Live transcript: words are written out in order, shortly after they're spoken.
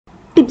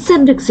Tips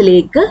and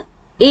ട്രിക്സിലേക്ക്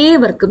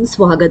ഏവർക്കും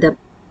സ്വാഗതം.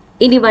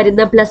 ഇനി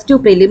വരുന്ന +2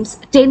 പ്രിലിംസ്,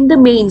 10th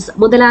മെയിൻസ്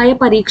മുതലായ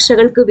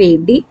പരീക്ഷകൾക്ക്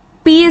വേണ്ടി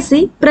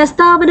PSC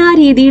പ്രസ്താവന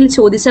രീതിയിൽ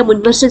ചോദിച്ച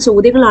മുൻവർഷ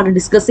ചോദ്യങ്ങളാണ്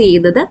ഡിസ്കസ്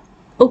ചെയ്യുന്നത്.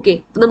 ഓക്കെ,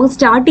 നമുക്ക്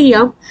സ്റ്റാർട്ട്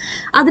ചെയ്യാം.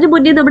 അതിനു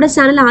മുന്നേ നമ്മുടെ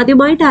ചാനൽ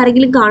ആദ്യമായിട്ട്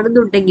ആരെങ്കിലും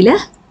കാണുന്നുണ്ടെങ്കിൽ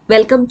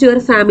welcome to your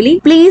family.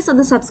 Please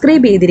ഒന്ന്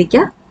സബ്സ്ക്രൈബ്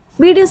ചെയ്തിരിക്കുക.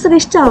 വീഡിയോസ്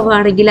ഒക്കെ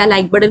ഇഷ്ടമാവുകയാണെങ്കിൽ ആ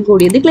ലൈക്ക് ബട്ടൺ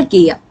കൂടി ഒന്ന് ക്ലിക്ക്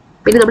ചെയ്യാം.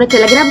 പിന്നെ നമ്മുടെ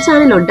ടെലഗ്രാം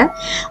ചാനലുണ്ട്,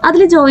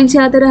 അതിൽ ജോയിൻ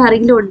ചെയ്യാത്തൊരു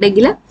ആരെങ്കിലും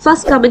ഉണ്ടെങ്കിൽ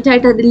ഫസ്റ്റ് കമന്റ്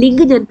ആയിട്ട് അതിന്റെ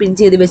ലിങ്ക് ഞാൻ പിൻ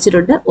ചെയ്ത്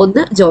വെച്ചിട്ടുണ്ട്,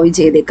 ഒന്ന് ജോയിൻ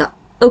ചെയ്തേക്കാം.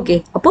 ഓക്കെ,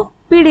 അപ്പോൾ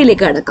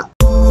വീഡിയോയിലേക്ക് കടക്കാം.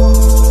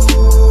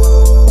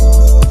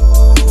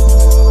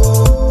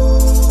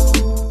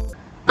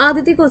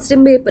 ആദ്യത്തെ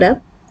question paper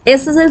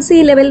SSLC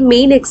level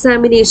main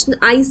examination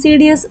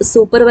ICDS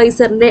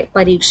സൂപ്പർവൈസറിന്റെ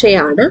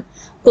പരീക്ഷയാണ്.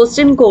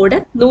 Question code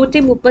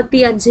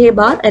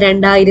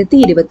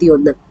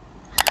 135/2021.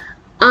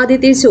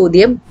 ആദ്യത്തെ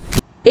ചോദ്യം,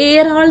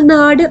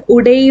 ഏറാൾനാട്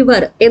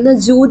ഉടയവർ എന്ന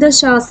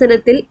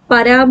ജൂതശാസനത്തിൽ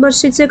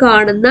പരാമർശിച്ച്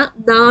കാണുന്ന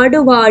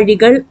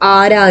നാടുവാഴികൾ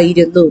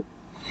ആരായിരുന്നു?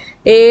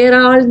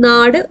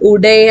 ഏറാൾനാട്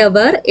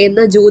ഉടയവർ എന്ന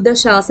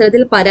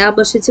ജൂതശാസനത്തിൽ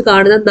പരാമർശിച്ച്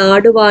കാണുന്ന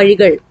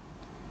നാടുവാഴികൾ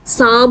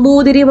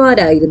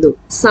സാമൂതിരിമാരായിരുന്നു.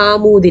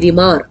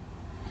 സാമൂതിരിമാർ.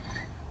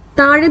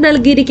 താഴെ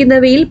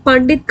നൽകിയിരിക്കുന്നവയിൽ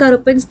പണ്ഡിറ്റ്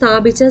കറുപ്പൻ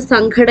സ്ഥാപിച്ച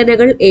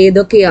സംഘടനകൾ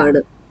ഏതൊക്കെയാണ്?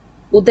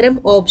 ഉത്തരം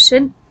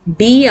ഓപ്ഷൻ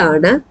ഡി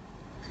ആണ്.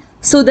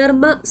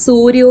 സുധർമ്മ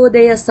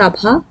സൂര്യോദയ സഭ,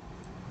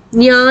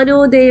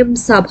 ജ്ഞാനോദയം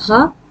സഭ,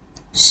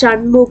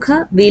 ഷൺമുഖ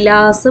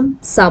വിലാസം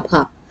സഭ.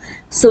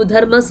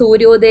 സുധർമ്മ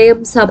സൂര്യോദയം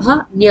സഭ,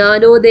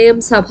 ജ്ഞാനോദയം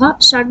സഭ,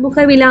 ഷൺമുഖ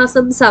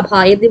വിലാസം സഭ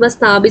എന്നിവ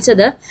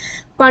സ്ഥാപിച്ചത്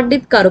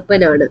പണ്ഡിറ്റ്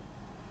കറുപ്പനാണ്.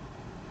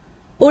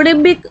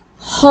 ഒളിമ്പിക്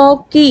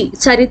ഹോക്കി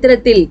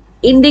ചരിത്രത്തിൽ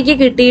ഇന്ത്യക്ക്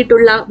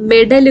കിട്ടിയിട്ടുള്ള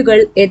മെഡലുകൾ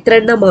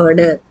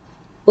എത്രണ്ണമാണ്?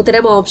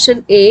 ഉത്തരം ഓപ്ഷൻ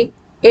എ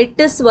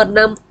 8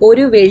 സ്വർണം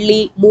 1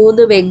 വെള്ളി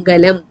 3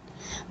 വെങ്കലം.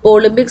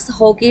 ഒളിമ്പിക്സ്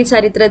ഹോക്കി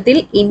ചരിത്രത്തിൽ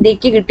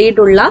ഇന്ത്യക്ക്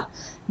കിട്ടിയിട്ടുള്ള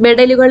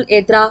മെഡലുകൾ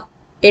എത്ര?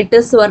 8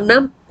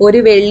 സ്വർണം 1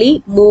 വെള്ളി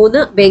 3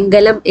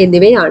 വെങ്കലം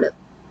എന്നിവയാണ്.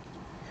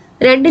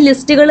 2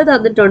 ലിസ്റ്റുകൾ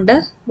തന്നിട്ടുണ്ട്,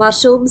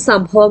 വർഷവും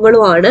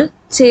സംഭവങ്ങളുമാണ്.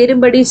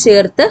 ചേരുംപടി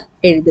ചേർത്ത്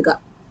എഴുതുക.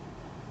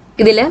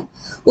 ഇതില്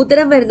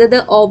ഉത്തരം വരുന്നത്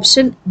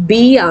ഓപ്ഷൻ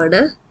ബി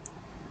ആണ്.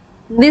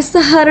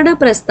 നിസ്സഹരണ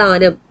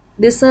പ്രസ്ഥാനം.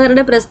 നിസ്സഹരണ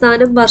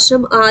പ്രസ്ഥാനം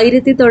വർഷം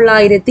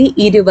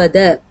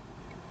 1920.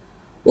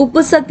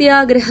 ഉപ്പു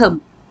സത്യാഗ്രഹം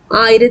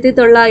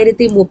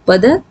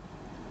 1930.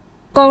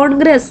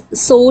 കോൺഗ്രസ്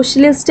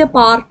സോഷ്യലിസ്റ്റ്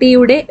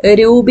പാർട്ടിയുടെ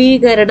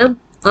രൂപീകരണം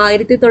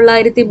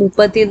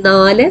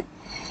 1934.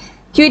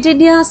 ക്വിറ്റ്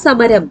ഇന്ത്യ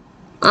സമരം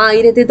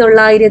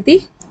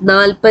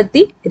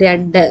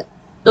 1942.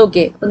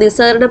 ഓക്കെ,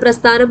 നിസ്സഹരണ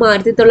പ്രസ്ഥാനം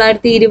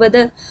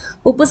 1920,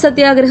 ഉപ്പു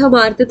സത്യാഗ്രഹം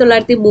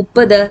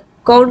 1930,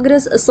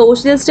 കോൺഗ്രസ്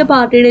സോഷ്യലിസ്റ്റ്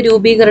പാർട്ടിയുടെ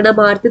രൂപീകരണം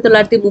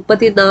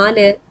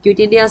 1934,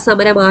 ക്വിറ്റ് ഇന്ത്യ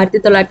സമരം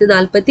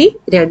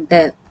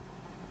 1942.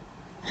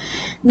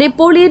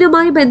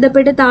 നെപ്പോളിയനുമായി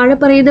ബന്ധപ്പെട്ട് താഴെ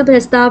പറയുന്ന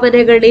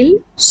പ്രസ്താവനകളിൽ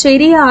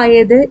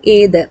ശരിയായത്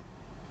ഏത്?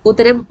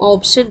 ഉത്തരം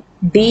ഓപ്ഷൻ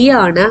ഡി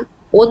ആണ്.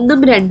 1ഉം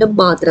 2ഉം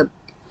മാത്രം.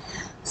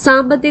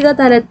 സാമ്പത്തിക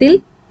തലത്തിൽ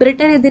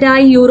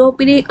ബ്രിട്ടനെതിരായി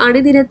യൂറോപ്പിനെ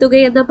അണിനിരത്തുക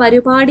എന്ന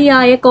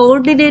പരിപാടിയായ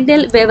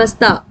കോണ്ടിനെന്റൽ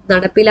വ്യവസ്ഥ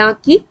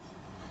നടപ്പിലാക്കി.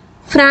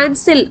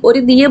 ഫ്രാൻസിൽ ഒരു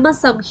നിയമ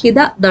സംഹിത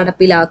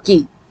നടപ്പിലാക്കി.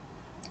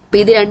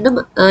 ഇത് രണ്ടും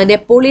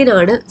നെപ്പോളിയൻ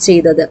ആണ്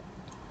ചെയ്തത്.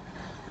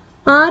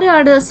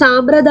 ആരാണ്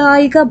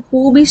സാമ്പ്രദായിക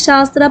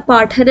ഭൂമിശാസ്ത്ര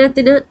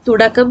പഠനത്തിന്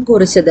തുടക്കം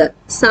കുറിച്ചത്?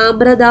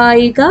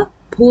 സാമ്പ്രദായിക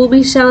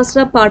ഭൂമിശാസ്ത്ര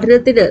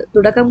പഠനത്തിന്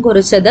തുടക്കം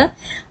കുറിച്ചത്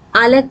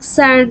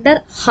അലക്സാണ്ടർ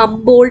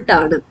ഹംബോൾട്ട്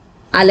ആണ്.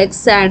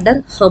 Alexander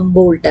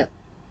Humboldt.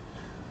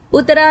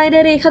 ഉത്തരായന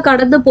രേഖ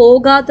കടന്നു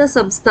പോകാത്ത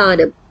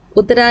സംസ്ഥാനം.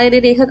 ഉത്തരായന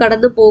രേഖ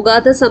കടന്നു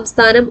പോകാത്ത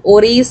സംസ്ഥാനം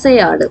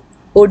ഒറീസയാണ്,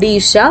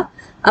 ഒഡീഷ.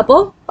 അപ്പോ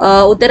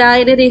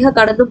ഉത്തരായന രേഖ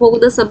കടന്നു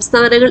പോകുന്ന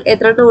സംസ്ഥാനങ്ങൾ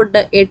എത്രണ്ണം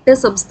ഉണ്ട്? 8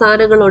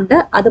 സംസ്ഥാനങ്ങളുണ്ട്.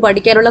 അത്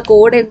പഠിക്കാനുള്ള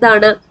കോഡ്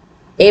എന്താണ്?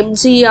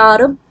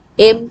 MGRഉം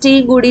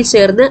MTയും കൂടി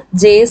ചേർന്ന്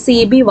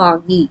JCB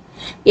വാങ്ങി.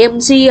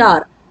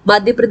 MGR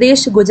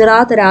Madhya Pradesh,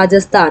 Gujarat,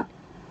 Rajasthan.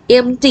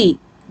 MT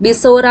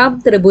Mizoram,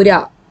 Tripura.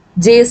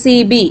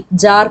 JCB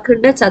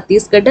Jharkhand,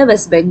 Chhattisgarh,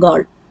 west Bengal.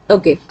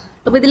 Okay,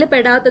 അപ്പൊ ഇതിൽ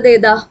പെടാത്തത്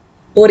ഏതാ?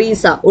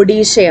 ഒറീസ,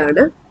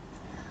 ഒഡീഷയാണ്.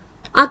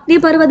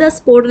 അഗ്നിപർവ്വത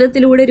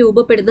സ്ഫോടനത്തിലൂടെ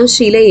രൂപപ്പെടുന്ന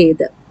ശില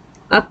ഏത്?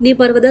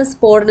 അഗ്നിപർവ്വത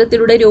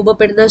സ്ഫോടനത്തിലൂടെ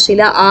രൂപപ്പെടുന്ന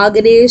ശില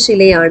ആഗ്നേയ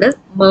ശിലയാണ്,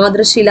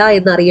 മാതൃശില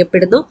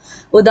എന്നറിയപ്പെടുന്നു.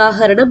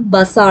 ഉദാഹരണം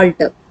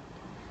ബസാൾട്ട്.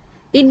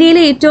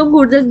 ഇന്ത്യയിലെ ഏറ്റവും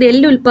കൂടുതൽ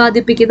നെല്ല്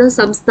ഉൽപ്പാദിപ്പിക്കുന്ന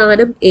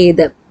സംസ്ഥാനം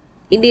ഏത്?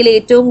 ഇന്ത്യയിലെ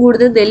ഏറ്റവും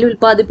കൂടുതൽ നെല്ല്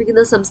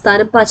ഉൽപ്പാദിപ്പിക്കുന്ന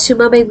സംസ്ഥാനം പശ്ചിമ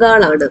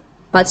ബംഗാളാണ്.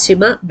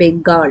 പശ്ചിമ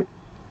ബംഗാൾ.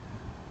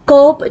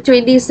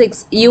 COP26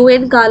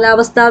 UN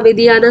കാലാവസ്ഥാ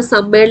വ്യതിയാന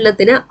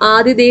സമ്മേളനത്തിന്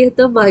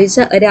ആതിഥേയത്വം വഹിച്ച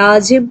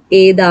രാജ്യം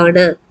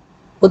ഏതാണ്?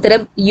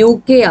 ഉത്തരം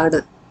UK ആണ്.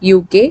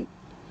 UK.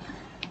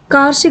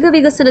 കാർഷിക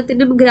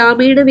വികസനത്തിനും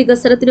ഗ്രാമീണ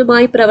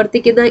വികസനത്തിനുമായി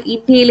പ്രവർത്തിക്കുന്ന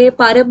ഇന്ത്യയിലെ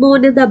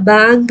പരമോന്നത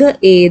ബാങ്ക്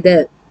ഏത്?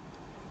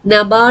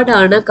 നബാർഡ്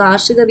ആണ്.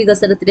 കാർഷിക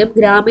വികസനത്തിനും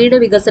ഗ്രാമീണ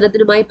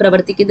വികസനത്തിനുമായി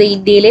പ്രവർത്തിക്കുന്ന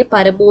ഇന്ത്യയിലെ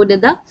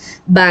പരമോന്നത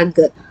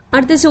ബാങ്ക്.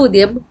 അടുത്ത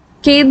ചോദ്യം,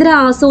 കേന്ദ്ര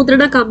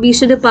ആസൂത്രണ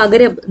കമ്മീഷന്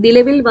പകരം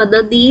നിലവിൽ വന്ന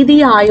നീതി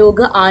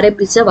ആയോഗ്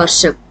ആരംഭിച്ച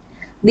വർഷം?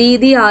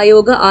 നീതി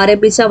ആയോഗ്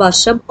ആരംഭിച്ച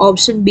വർഷം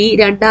ഓപ്ഷൻ ബി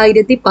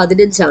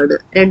 2015 ആണ്.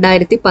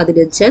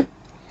 2015.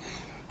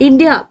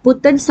 ഇന്ത്യ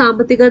പുത്തൻ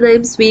സാമ്പത്തിക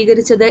നയം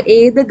സ്വീകരിച്ചത്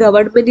ഏത്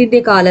ഗവൺമെന്റിന്റെ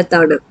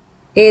കാലത്താണ്?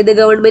 ഏത്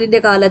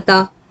ഗവൺമെന്റിന്റെ കാലത്താ?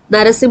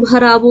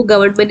 നരസിംഹറാവു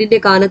ഗവൺമെന്റിന്റെ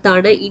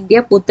കാലത്താണ് ഇന്ത്യ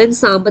പുത്തൻ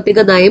സാമ്പത്തിക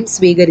നയം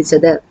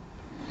സ്വീകരിച്ചത്.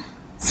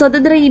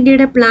 സ്വതന്ത്ര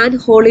ഇന്ത്യയുടെ പ്ലാൻ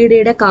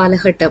ഹോളിഡേയുടെ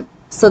കാലഘട്ടം.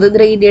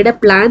 സ്വതന്ത്ര ഇന്ത്യയുടെ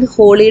പ്ലാൻ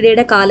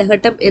ഹോളിഡേയുടെ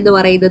കാലഘട്ടം എന്ന്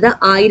പറയുന്നത്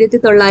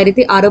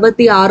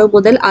 1966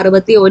 മുതൽ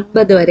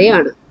 69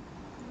 വരെയാണ്.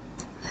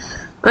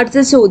 അടുത്ത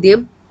ചോദ്യം,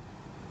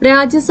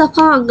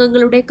 രാജ്യസഭാ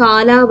അംഗങ്ങളുടെ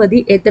കാലാവധി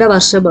എത്ര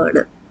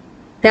വർഷമാണ്?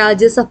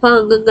 രാജ്യസഭാ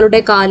അംഗങ്ങളുടെ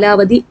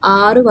കാലാവധി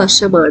 6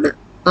 വർഷമാണ്.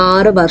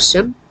 6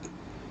 വർഷം.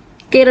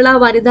 കേരള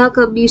വനിതാ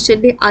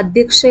കമ്മീഷന്റെ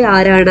അധ്യക്ഷ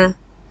ആരാണ്?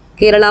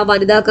 കേരള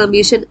വനിതാ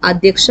കമ്മീഷൻ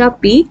അധ്യക്ഷ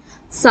പി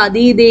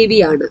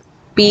സതീദേവിയാണ്.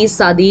 പി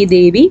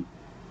സതീദേവി.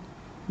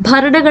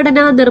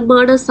 ഭരണഘടനാ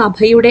നിർമ്മാണ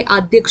സഭയുടെ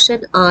അധ്യക്ഷൻ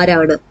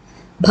ആരാണ്?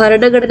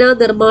 ഭരണഘടനാ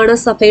നിർമ്മാണ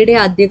സഭയുടെ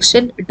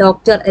അധ്യക്ഷൻ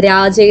doctor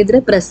Rajendra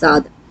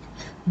Prasad.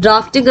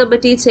 Drafting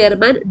committee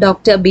chairman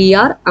doctor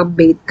BR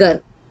Ambedkar.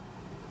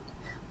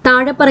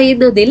 താഴെ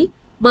പറയുന്നതിൽ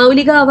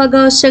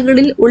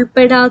മൗലികാവകാശങ്ങളിൽ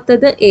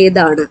ഉൾപ്പെടാത്തത്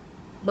ഏതാണ്?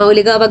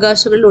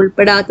 മൗലികാവകാശങ്ങളിൽ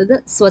ഉൾപ്പെടാത്തത്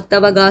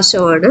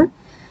സ്വത്തവകാശമാണ്.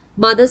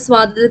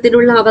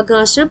 മതസ്വാതന്ത്ര്യത്തിനുള്ള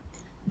അവകാശം,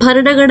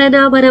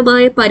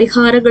 ഭരണഘടനാപരമായ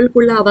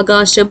പരിഹാരങ്ങൾക്കുള്ള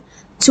അവകാശം,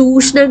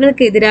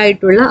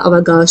 ചൂഷണങ്ങൾക്കെതിരായിട്ടുള്ള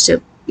അവകാശം.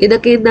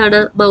 ഇതൊക്കെ എന്താണ്?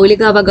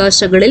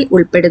 മൗലികാവകാശങ്ങളിൽ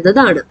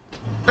ഉൾപ്പെടുന്നതാണ്.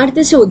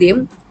 അടുത്ത ചോദ്യം,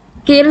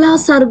 കേരള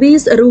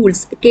സർവീസ്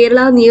റൂൾസ്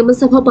കേരള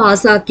നിയമസഭ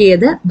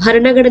പാസാക്കിയത്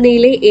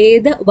ഭരണഘടനയിലെ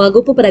ഏത്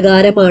വകുപ്പ്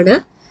പ്രകാരമാണ്?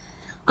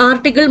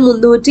 ആർട്ടിക്കിൾ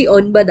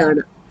 309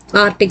 ആണ്.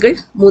 ആർട്ടിക്കിൾ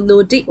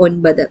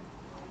 309.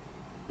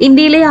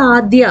 ഇന്ത്യയിലെ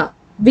ആദ്യ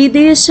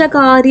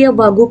വിദേശകാര്യ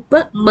വകുപ്പ്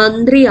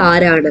മന്ത്രി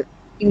ആരാണ്?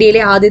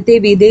 ഇന്ത്യയിലെ ആദ്യത്തെ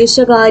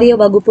വിദേശകാര്യ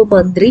വകുപ്പ്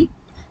മന്ത്രി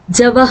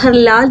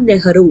Jawaharlal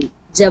Nehru.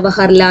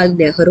 Jawaharlal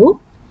Nehru.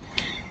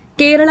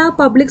 Kerala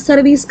public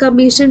service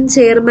commission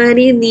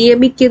ചെയർമാനെ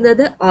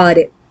നിയമിക്കുന്നത്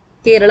ആര്?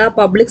 കേരള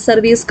പബ്ലിക്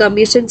സർവീസ്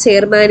കമ്മീഷൻ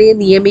ചെയർമാനെ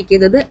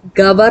നിയമിക്കുന്നത്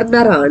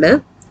ഗവർണറാണ്.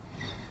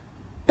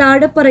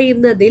 താഴെ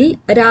പറയുന്നതിൽ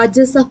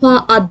രാജ്യസഭാ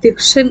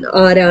അധ്യക്ഷൻ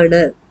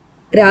ആരാണ്?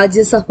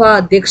 രാജ്യസഭാ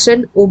അധ്യക്ഷൻ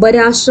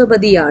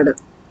ഉപരാഷ്ട്രപതിയാണ്.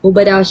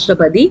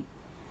 ഉപരാഷ്ട്രപതി.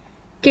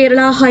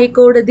 കേരള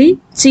ഹൈക്കോടതി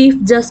ചീഫ്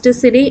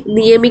ജസ്റ്റിസിനെ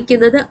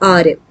നിയമിക്കുന്നത്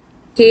ആര്?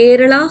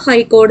 കേരള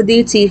ഹൈക്കോടതി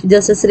ചീഫ്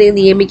ജസ്റ്റിസിനെ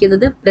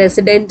നിയമിക്കുന്നത്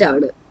പ്രസിഡന്റ്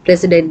ആണ്.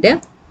 പ്രസിഡന്റ്.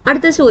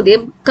 അടുത്ത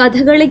ചോദ്യം,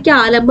 കഥകളിക്ക്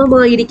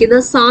ആലംബമായിരിക്കുന്ന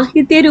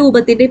സാഹിത്യ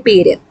രൂപത്തിന്റെ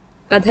പേര്.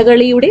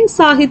 കഥകളിയുടെ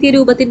സാഹിത്യ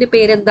രൂപത്തിന്റെ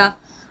പേരെന്താ?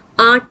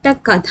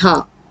 ആട്ടക്കഥ.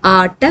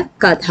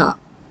 ആട്ടക്കഥ.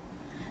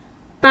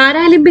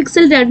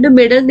 പാരാലിമ്പിക്സിൽ 2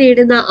 മെഡൽ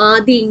നേടുന്ന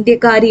ആദ്യ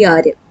ഇന്ത്യക്കാരി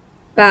ആര്?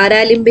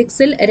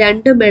 പാരാലിമ്പിക്സിൽ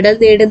 2 മെഡൽ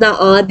നേടുന്ന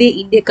ആദ്യ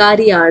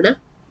ഇന്ത്യക്കാരിയാണ്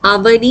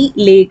അവനി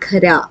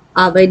ലേഖര.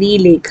 അവനി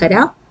ലേഖര.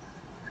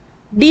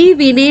 ഡി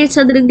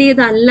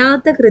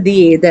വിനയചന്ദ്രന്റേതല്ലാത്ത കൃതി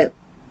ഏത്?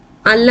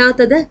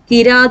 അല്ലാത്തത്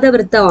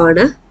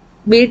കിരാതവൃത്തമാണ്.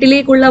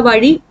 വീട്ടിലേക്കുള്ള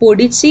വഴി,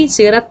 പൊടിച്ചി,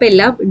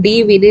 ചിറപ്പെല്ലാം ഡി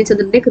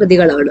വിനയചന്ദ്രന്റെ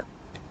കൃതികളാണ്.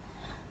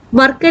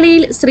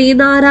 വർക്കലയിൽ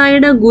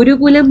ശ്രീനാരായണ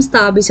ഗുരുകുലം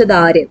സ്ഥാപിച്ചത്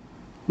ആര്?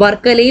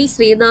 വർക്കലയിൽ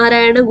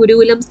ശ്രീനാരായണ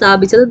ഗുരുകുലം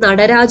സ്ഥാപിച്ചത്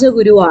നടരാജ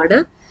ഗുരുവാണ്.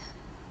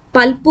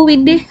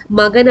 പൽപ്പുവിന്റെ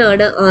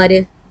മകനാണ് ആര്?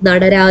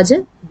 നടരാജ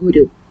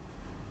ഗുരു.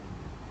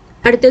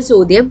 അടുത്ത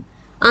ചോദ്യം,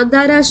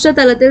 അന്താരാഷ്ട്ര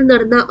തലത്തിൽ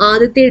നടന്ന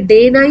ആദ്യത്തെ ഡേ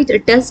നൈറ്റ്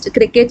ടെസ്റ്റ്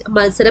ക്രിക്കറ്റ്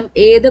മത്സരം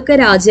ഏതൊക്കെ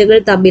രാജ്യങ്ങൾ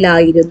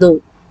തമ്മിലായിരുന്നു?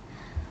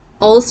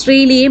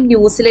 ഓസ്ട്രേലിയയും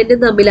ന്യൂസിലൻഡും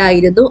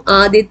തമ്മിലായിരുന്നു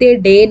ആദ്യത്തെ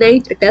ഡേ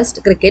നൈറ്റ്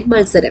ടെസ്റ്റ് ക്രിക്കറ്റ്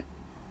മത്സരം.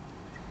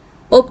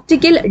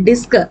 ഒപ്റ്റിക്കൽ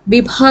ഡിസ്ക്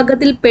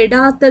വിഭാഗത്തിൽ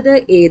പെടാത്തത്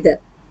ഏത്?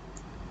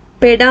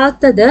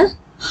 പെടാത്തത്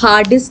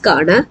ഹാർഡ് ഡിസ്ക്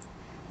ആണ്.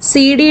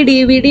 CD,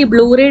 DVD,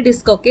 ബ്ലൂറേ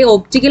ഡിസ്ക് ഒക്കെ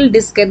ഒപ്റ്റിക്കൽ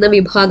ഡിസ്ക് എന്ന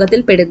വിഭാഗത്തിൽ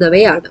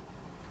പെടുന്നവയാണ്.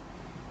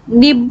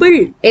 നിബിൾ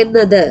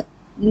എന്നത്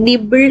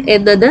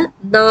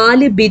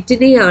 4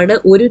 ബിറ്റിനെയാണ്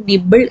ഒരു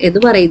നിബിൾ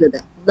എന്ന് പറയുന്നത്.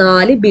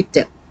 4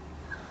 ബിറ്റ്.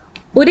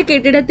 ഒരു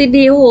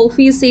കെട്ടിടത്തിന്റെയോ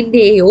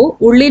ഓഫീസിന്റെയോ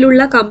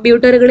ഉള്ളിലുള്ള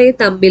കമ്പ്യൂട്ടറുകളെ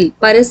തമ്മിൽ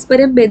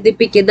പരസ്പരം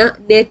ബന്ധിപ്പിക്കുന്ന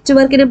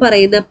നെറ്റ്വർക്കിന്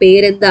പറയുന്ന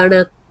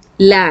പേരെന്താണ്?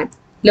 LAN.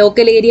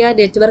 ലോക്കൽ ഏരിയ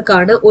നെറ്റ്വർക്ക്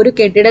ആണ് ഒരു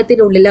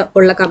കെട്ടിടത്തിനുള്ളിൽ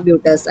ഉള്ള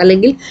കമ്പ്യൂട്ടേഴ്സ്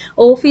അല്ലെങ്കിൽ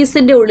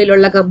ഓഫീസിന്റെ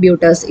ഉള്ളിലുള്ള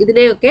കമ്പ്യൂട്ടേഴ്സ്.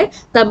 ഇതിനെയൊക്കെ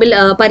തമ്മിൽ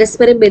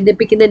പരസ്പരം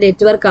ബന്ധിപ്പിക്കുന്ന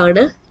നെറ്റ്വർക്ക്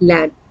ആണ്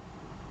LAN.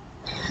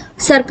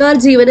 സർക്കാർ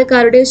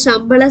ജീവനക്കാരുടെ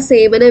ശമ്പള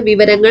സേവന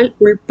വിവരങ്ങൾ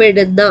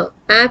ഉൾപ്പെടുന്ന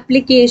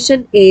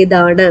ആപ്ലിക്കേഷൻ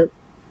ഏതാണ്?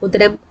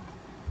 ഉത്തരം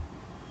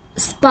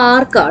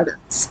സ്പാർക്ക് ആണ്.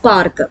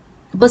 സ്പാർക്ക്.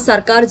 അപ്പൊ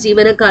സർക്കാർ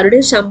ജീവനക്കാരുടെ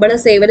ശമ്പള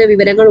സേവന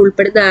വിവരങ്ങൾ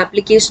ഉൾപ്പെടുന്ന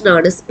ആപ്ലിക്കേഷൻ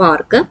ആണ്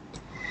സ്പാർക്ക്.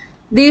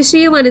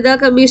 ദേശീയ വനിതാ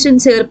കമ്മീഷൻ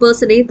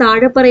ചെയർപേഴ്സണെ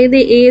താഴെ പറയുന്ന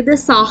ഏത്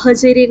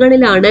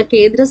സാഹചര്യങ്ങളിലാണ്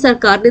കേന്ദ്ര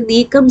സർക്കാരിന്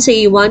നീക്കം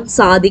ചെയ്യുവാൻ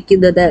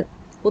സാധിക്കുന്നത്?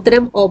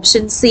 ഉത്തരം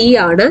ഓപ്ഷൻ സി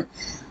ആണ്.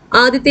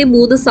 ആദ്യത്തെ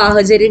 3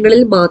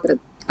 സാഹചര്യങ്ങളിൽ മാത്രം.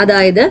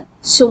 അതായത്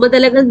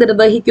ചുമതലകൾ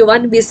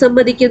നിർവഹിക്കുവാൻ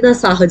വിസമ്മതിക്കുന്ന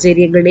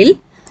സാഹചര്യങ്ങളിൽ,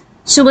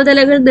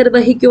 ചുമതലകൾ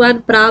നിർവഹിക്കുവാൻ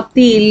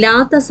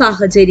പ്രാപ്തിയില്ലാത്ത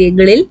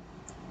സാഹചര്യങ്ങളിൽ,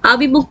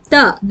 അവിമുക്ത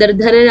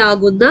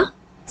നിർധനരാകുന്ന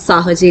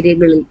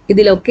സാഹചര്യങ്ങളിൽ.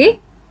 ഇതിലൊക്കെ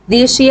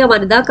ദേശീയ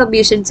വനിതാ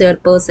കമ്മീഷൻ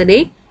ചെയർപേഴ്സണെ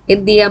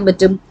എന്ത് ചെയ്യാൻ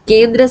പറ്റും?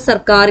 കേന്ദ്ര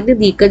സർക്കാരിന്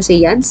നീക്കം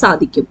ചെയ്യാൻ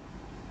സാധിക്കും.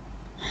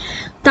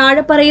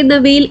 താഴെ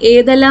പറയുന്നവയിൽ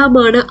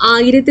ഏതെല്ലാമാണ്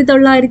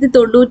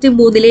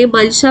 1993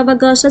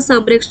 മനുഷ്യാവകാശ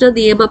സംരക്ഷണ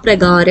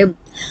നിയമപ്രകാരം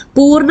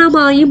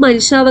പൂർണ്ണമായും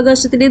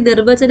മനുഷ്യാവകാശത്തിന്റെ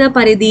നിർവചന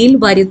പരിധിയിൽ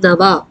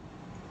വരുന്നവ?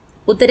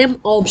 ഉത്തരം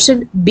ഓപ്ഷൻ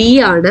ബി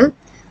ആണ്.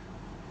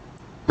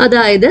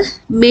 അതായത്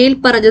മേൽ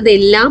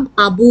പറഞ്ഞതെല്ലാം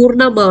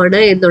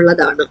അപൂർണമാണ്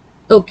എന്നുള്ളതാണ്.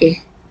 ഓക്കെ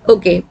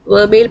ഓക്കെ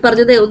മേൽ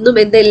പറഞ്ഞത് ഒന്നും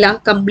എന്തല്ല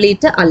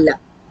കംപ്ലീറ്റ് അല്ല.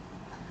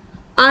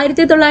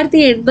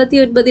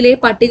 1989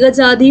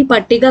 പട്ടികജാതി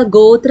പട്ടിക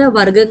ഗോത്ര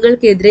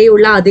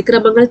വർഗങ്ങൾക്കെതിരെയുള്ള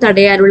അതിക്രമങ്ങൾ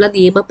തടയാനുള്ള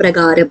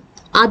നിയമപ്രകാരം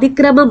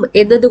അതിക്രമം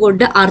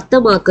എന്നതുകൊണ്ട്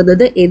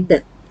അർത്ഥമാക്കുന്നത് എന്ത്?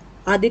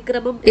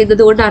 അതിക്രമം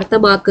എന്നതുകൊണ്ട്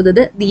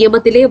അർത്ഥമാക്കുന്നത്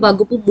നിയമത്തിലെ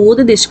വകുപ്പ്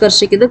 3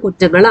 നിഷ്കർഷിക്കുന്ന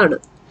കുറ്റങ്ങളാണ്.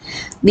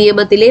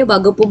 നിയമത്തിലെ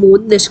വകുപ്പ്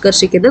 3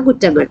 നിഷ്കർഷിക്കുന്ന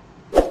കുറ്റങ്ങൾ.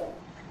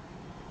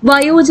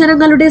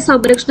 വയോജനങ്ങളുടെ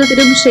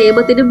സംരക്ഷണത്തിനും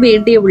ക്ഷേമത്തിനും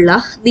വേണ്ടിയുള്ള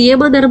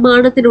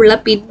നിയമനിർമ്മാണത്തിനുള്ള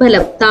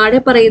പിൻബലം താഴെ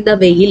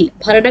പറയുന്നവയിൽ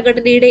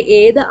ഭരണഘടനയുടെ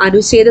ഏത്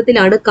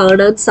അനുച്ഛേദത്തിലാണ്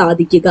കാണാൻ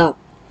സാധിക്കുക?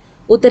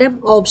 ഉത്തരം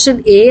ഓപ്ഷൻ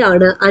എ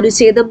ആണ്,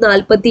 അനുച്ഛേദം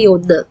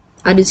 41.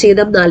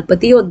 അനുച്ഛേദം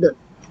 41.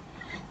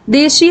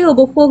 ദേശീയ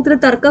ഉപഭോക്തൃ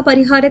തർക്ക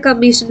പരിഹാര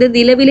കമ്മീഷന്റെ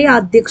നിലവിലെ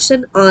അധ്യക്ഷൻ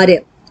ആര്?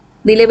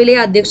 നിലവിലെ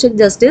അധ്യക്ഷൻ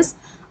ജസ്റ്റിസ്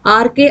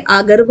ആർ കെ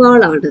അഗർവാൾ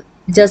ആണ്.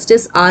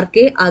 Justice R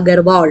K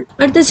Agarwal.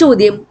 അടുത്ത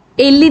ചോദ്യം,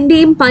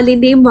 എല്ലിന്റെയും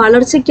പല്ലിന്റെയും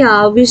വളർച്ചയ്ക്ക്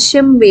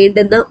ആവശ്യം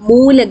വേണ്ടുന്ന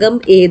മൂലകം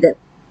ഏത്?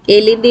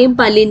 എല്ലിന്റെയും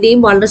പല്ലിന്റെയും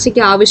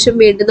വളർച്ചയ്ക്ക് ആവശ്യം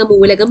വേണ്ടുന്ന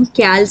മൂലകം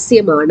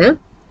കാൽസ്യം ആണ്.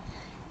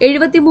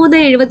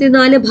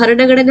 73-74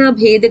 ഭരണഘടനാ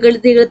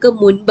ഭേദഗതികൾക്ക്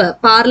മുൻപ്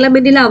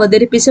പാർലമെന്റിൽ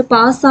അവതരിപ്പിച്ച്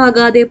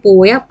പാസ്സാകാതെ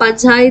പോയ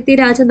പഞ്ചായത്തി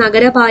രാജ്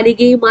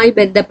നഗരപാലികയുമായി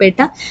ബന്ധപ്പെട്ട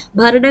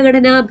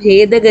ഭരണഘടനാ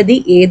ഭേദഗതി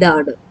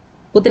ഏതാണ്?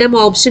 ഉത്തരം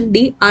ഓപ്ഷൻ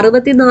ഡി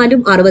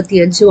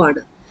 64-65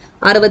 ആണ്.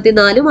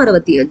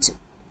 64-65.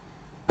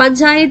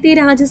 പഞ്ചായത്തി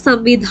രാജ്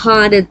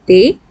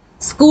സംവിധാനത്തെ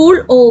സ്കൂൾ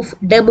ഓഫ്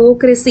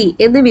ഡെമോക്രസി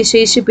എന്ന്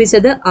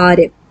വിശേഷിപ്പിച്ചത്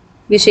ആര്?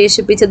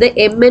 വിശേഷിപ്പിച്ചത്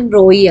MN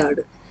റോയി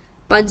ആണ്.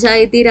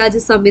 പഞ്ചായത്തി രാജ്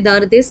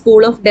സംവിധാനത്തെ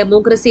സ്കൂൾ ഓഫ്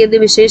ഡെമോക്രസി എന്ന്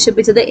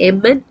വിശേഷിപ്പിച്ചത്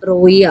MN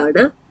റോയി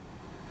ആണ്.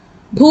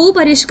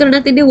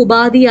 ഭൂപരിഷ്കരണത്തിന്റെ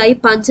ഉപാധിയായി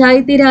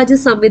പഞ്ചായത്തി രാജ്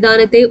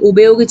സംവിധാനത്തെ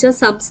ഉപയോഗിച്ച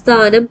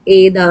സംസ്ഥാനം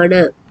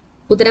ഏതാണ്?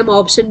 ഉത്തരം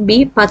ഓപ്ഷൻ ബി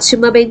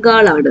പശ്ചിമ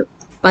ബംഗാൾ ആണ്.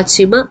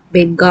 പശ്ചിമ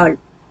ബംഗാൾ.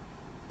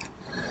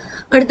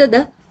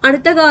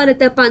 അടുത്ത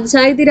കാലത്ത്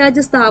പഞ്ചായത്തി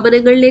രാജ്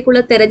സ്ഥാപനങ്ങളിലേക്കുള്ള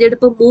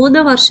തെരഞ്ഞെടുപ്പ്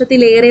 3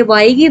 വർഷത്തിലേറെ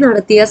വൈകി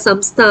നടത്തിയ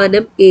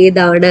സംസ്ഥാനം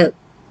ഏതാണ്?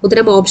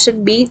 ഉത്തരം ഓപ്ഷൻ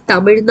ബി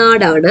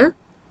തമിഴ്നാടാണ്.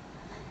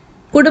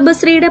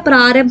 കുടുംബശ്രീയുടെ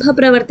പ്രാരംഭ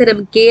പ്രവർത്തനം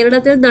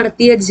കേരളത്തിൽ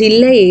നടത്തിയ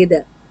ജില്ല ഏത്?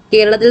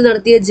 കേരളത്തിൽ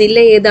നടത്തിയ ജില്ല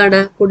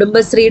ഏതാണ്?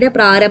 കുടുംബശ്രീയുടെ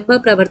പ്രാരംഭ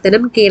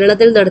പ്രവർത്തനം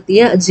കേരളത്തിൽ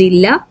നടത്തിയ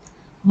ജില്ല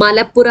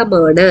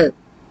മലപ്പുറമാണ്.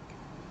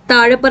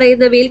 താഴെ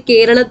പറയുന്നവയിൽ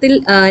കേരളത്തിൽ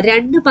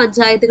 2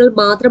 പഞ്ചായത്തുകൾ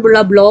മാത്രമുള്ള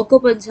ബ്ലോക്ക്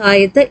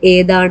പഞ്ചായത്ത്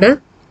ഏതാണ്?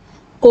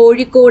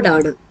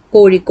 കോഴിക്കോടാണ്.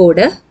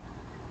 കോഴിക്കോട്.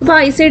 അപ്പൊ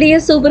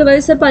ICDS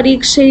സൂപ്പർവൈസർ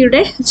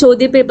പരീക്ഷയുടെ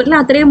ചോദ്യപേപ്പറിൽ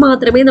അത്രയും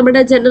മാത്രമേ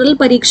നമ്മുടെ ജനറൽ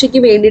പരീക്ഷയ്ക്ക്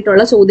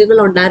വേണ്ടിയിട്ടുള്ള ചോദ്യങ്ങൾ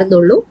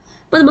ഉണ്ടായിരുന്നുള്ളൂ.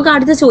 അപ്പൊ നമുക്ക്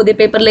അടുത്ത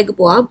ചോദ്യപേപ്പറിലേക്ക്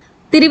പോവാം.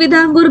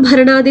 തിരുവിതാംകൂർ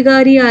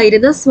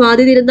ഭരണാധികാരിയായിരുന്ന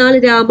സ്വാതി തിരുനാൾ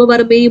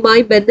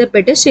രാമവർമ്മയുമായി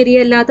ബന്ധപ്പെട്ട്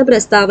ശരിയല്ലാത്ത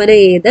പ്രസ്താവന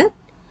ഏത്?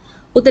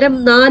 ഉത്തരം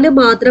 4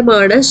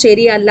 മാത്രമാണ്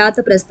ശരിയല്ലാത്ത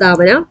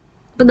പ്രസ്താവന.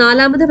 അപ്പൊ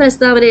 4ാമത്തെ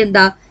പ്രസ്താവന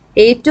എന്താ?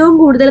 ഏറ്റവും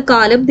കൂടുതൽ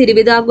കാലം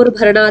തിരുവിതാംകൂർ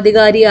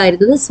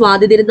ഭരണാധികാരിയായിരുന്നത്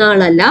സ്വാതി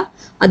തിരുനാളല്ല,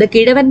 അത്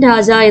കിഴവൻ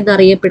രാജ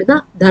എന്നറിയപ്പെടുന്ന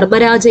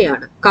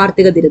ധർമ്മരാജയാണ്,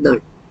 കാർത്തിക തിരുനാൾ.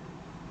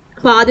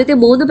 അപ്പൊ ആദ്യത്തെ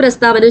 3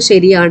 പ്രസ്താവന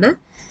ശരിയാണ്.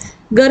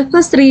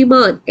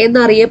 ഗർഭശ്രീമാൻ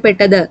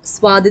എന്നറിയപ്പെട്ടത്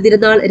സ്വാതി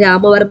തിരുനാൾ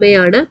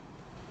രാമവർമ്മയാണ്.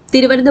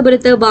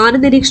 തിരുവനന്തപുരത്ത്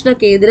വാനനിരീക്ഷണ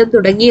കേന്ദ്രം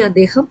തുടങ്ങിയ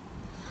അദ്ദേഹം.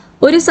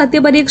 ഒരു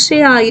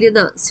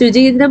സത്യപരീക്ഷയായിരുന്ന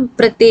ശുചീന്ദ്രം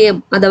പ്രത്യയം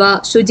അഥവാ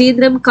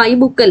ശുചീന്ദ്രം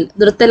കൈമുക്കൽ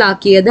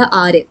നിർത്തലാക്കിയത്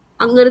ആര്?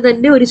 അങ്ങനെ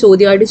തന്നെ ഒരു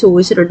ചോദ്യമായിട്ട്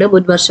ചോദിച്ചിട്ടുണ്ട്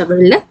മുൻ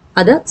വർഷങ്ങളിൽ.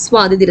 അത്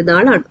സ്വാതി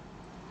തിരുനാളാണ്.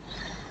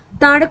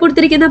 താഴെ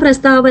കൊടുത്തിരിക്കുന്ന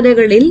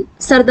പ്രസ്താവനകളിൽ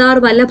സർദാർ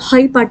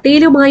വല്ലഭായ്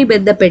പട്ടേലുമായി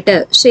ബന്ധപ്പെട്ട്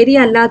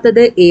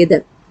ശരിയല്ലാത്തത് ഏത്?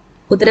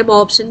 ഉത്തരം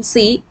ഓപ്ഷൻ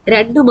സി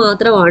 2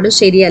 മാത്രമാണ്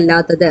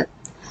ശരിയല്ലാത്തത്.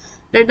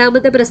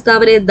 2ാമത്തെ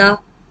പ്രസ്താവന എന്താ?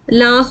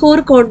 ലാഹോർ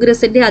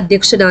കോൺഗ്രസിന്റെ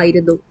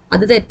അധ്യക്ഷനായിരുന്നു.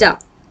 അത് തെറ്റാ.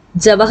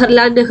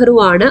 ജവഹർലാൽ നെഹ്റു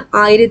ആണ്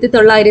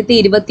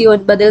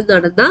 1929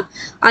 നടന്ന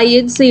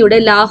INCയുടെ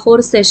ലാഹോർ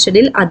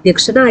സെഷനിൽ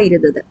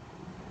അധ്യക്ഷനായിരുന്നത്.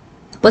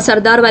 അപ്പൊ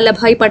സർദാർ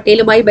വല്ലഭായ്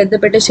പട്ടേലുമായി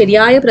ബന്ധപ്പെട്ട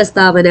ശരിയായ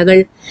പ്രസ്താവനകൾ: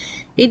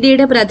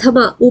 ഇന്ത്യയുടെ പ്രഥമ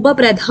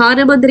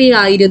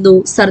ഉപപ്രധാനമന്ത്രിയായിരുന്നു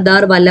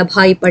സർദാർ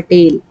വല്ലഭായ്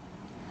പട്ടേൽ.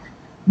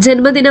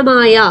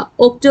 ജന്മദിനമായ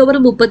ഒക്ടോബർ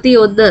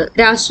 31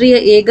 രാഷ്ട്രീയ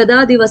ഏകതാ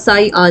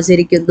ദിവസായി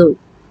ആചരിക്കുന്നു.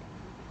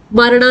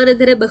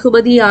 മരണാനന്തര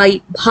ബഹുമതിയായി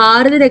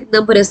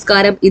ഭാരതരത്നം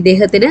പുരസ്കാരം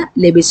ഇദ്ദേഹത്തിന്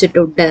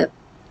ലഭിച്ചിട്ടുണ്ട്.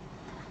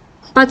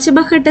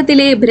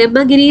 പശ്ചിമഘട്ടത്തിലെ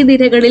ബ്രഹ്മഗിരി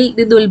നിരകളിൽ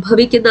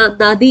നിന്നുത്ഭവിക്കുന്ന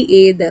നദി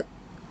ഏത്?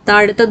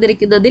 താഴെ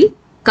തന്നിരിക്കുന്നതിൽ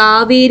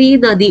കാവേരി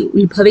നദി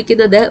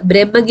ഉത്ഭവിക്കുന്നത്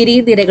ബ്രഹ്മഗിരി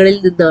നിരകളിൽ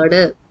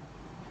നിന്നാണ്.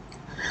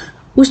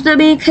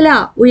 ഉഷ്ണമേഖല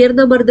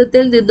ഉയർന്ന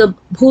മർദ്ദത്തിൽ നിന്നും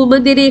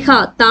ഭൂമധ്യരേഖ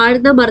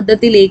താഴ്ന്ന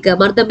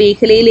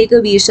മർദ്ദമേഖലയിലേക്ക്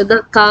വീശുന്ന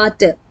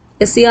കാറ്റ്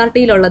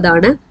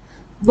SCRT-യിലുള്ളതാണ്.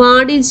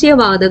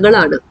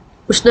 വാണിജ്യവാദങ്ങളാണ്.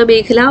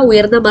 ഉഷ്ണമേഖല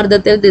ഉയർന്ന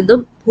മർദ്ദത്തിൽ നിന്നും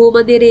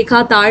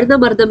ഭൂമധ്യരേഖ താഴ്ന്ന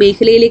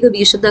മർദ്ദമേഖലയിലേക്ക്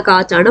വീശുന്ന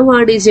കാറ്റാണ്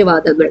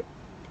വാണിജ്യവാദങ്ങൾ.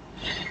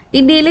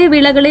 ഇന്ത്യയിലെ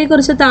വിളകളെ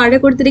കുറിച്ച് താഴെ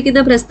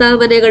കൊടുത്തിരിക്കുന്ന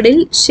പ്രസ്താവനകളിൽ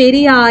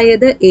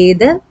ശരിയായത്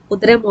ഏത്?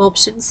 ഉത്തരം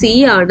ഓപ്ഷൻ സി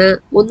ആണ്.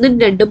 1,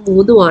 2,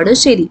 3 ആണ്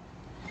ശരി.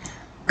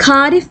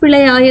 ഖാരിഫ്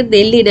വിളയായ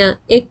നെല്ലിന്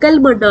എക്കൽ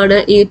മണ്ണാണ്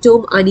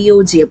ഏറ്റവും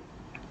അനുയോജ്യം.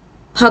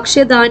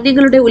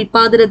 ഭക്ഷ്യധാന്യങ്ങളുടെ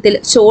ഉൽപാദനത്തിൽ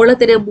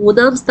ചോളത്തിന്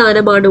 3ാം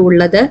സ്ഥാനമാണ്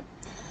ഉള്ളത്.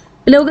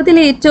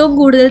 ലോകത്തിലെ ഏറ്റവും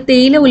കൂടുതൽ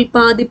തേയില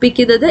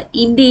ഉൽപ്പാദിപ്പിക്കുന്നത്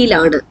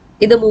ഇന്ത്യയിലാണ്.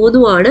 ഇത്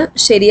മൂന്നുമാണ്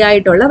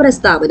ശരിയായിട്ടുള്ള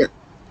പ്രസ്താവന.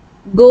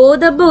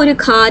 ഗോതമ്പ് ഒരു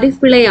ഖാരിഫ്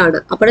വിളയാണ്.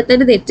 അവിടെ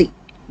തന്നെ തെറ്റി.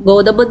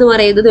 ഗോതമ്പ് എന്ന്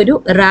പറയുന്നത് ഒരു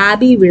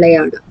റാബി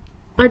വിളയാണ്.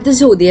 അടുത്ത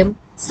ചോദ്യം,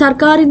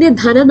 സർക്കാരിന്റെ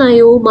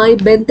ധനനയവുമായി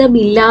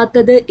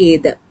ബന്ധമില്ലാത്തത്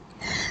ഏത്?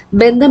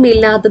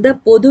 ബന്ധമില്ലാത്തത്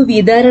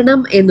പൊതുവിതരണം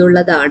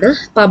എന്നുള്ളതാണ്,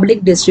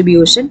 പബ്ലിക്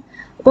ഡിസ്ട്രിബ്യൂഷൻ.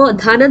 അപ്പോൾ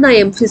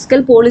ധനനയം,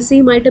 ഫിസ്ക്കൽ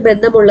പോളിസിയുമായിട്ട്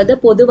ബന്ധമുള്ളത്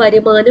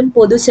പൊതുവരുമാനം,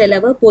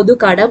 പൊതുചെലവ്,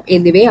 പൊതുകടം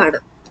എന്നിവയാണ്.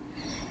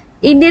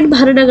 ഇന്ത്യൻ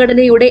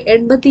ഭരണഘടനയുടെ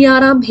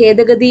 86ാം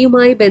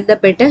ഭേദഗതിയുമായി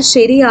ബന്ധപ്പെട്ട്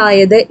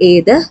ശരിയായത്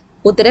ഏത്?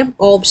 ഉത്തരം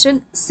ഓപ്ഷൻ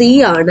സി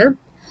ആണ്.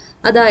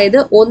 അതായത്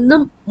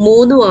 1ഉം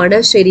 3ഉം ആണ്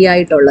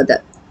ശരിയായിട്ടുള്ളത്.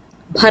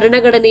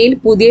 ഭരണഘടനയിൽ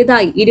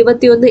പുതിയതായി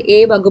 21A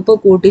വകുപ്പ്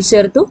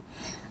കൂട്ടിച്ചേർത്തു.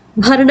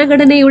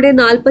 ഭരണഘടനയുടെ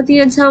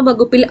 45ാം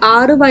വകുപ്പിൽ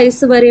 6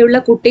 വയസ്സ് വരെയുള്ള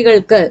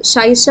കുട്ടികൾക്ക്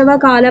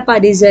ശൈശവകാല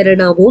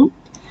പരിചരണവും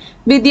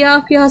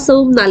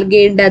വിദ്യാഭ്യാസവും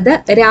നൽകേണ്ടത്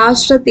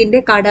രാഷ്ട്രത്തിന്റെ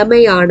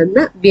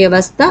കടമയാണെന്ന്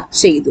വ്യവസ്ഥ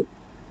ചെയ്തു.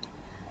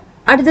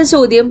 അടുത്ത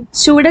ചോദ്യം,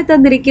 ചുവടെ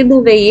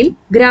തന്നിരിക്കുന്നവയിൽ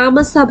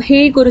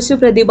ഗ്രാമസഭയെ കുറിച്ച്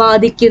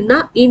പ്രതിപാദിക്കുന്ന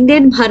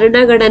ഇന്ത്യൻ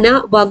ഭരണഘടനാ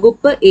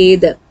വകുപ്പ്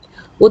ഏത്?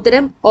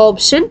 ഉത്തരം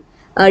ഓപ്ഷൻ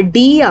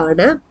ഡി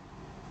ആണ്.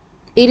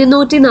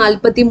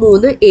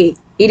 243A.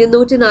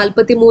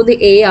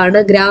 243A ആണ്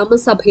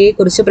ഗ്രാമസഭയെ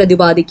കുറിച്ച്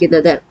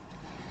പ്രതിപാദിക്കുന്നത്.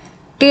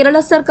 കേരള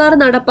സർക്കാർ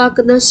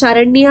നടപ്പാക്കുന്ന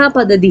ശരണ്യ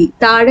പദ്ധതി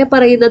താഴെ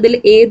പറയുന്നതിൽ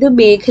ഏത്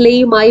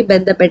മേഖലയുമായി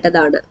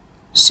ബന്ധപ്പെട്ടതാണ്?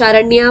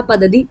 ശരണ്യ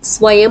പദ്ധതി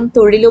സ്വയം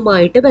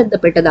തൊഴിലുമായിട്ട്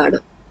ബന്ധപ്പെട്ടതാണ്.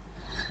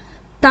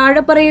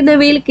 താഴെ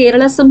പറയുന്നവയിൽ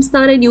കേരള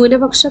സംസ്ഥാന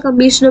ന്യൂനപക്ഷ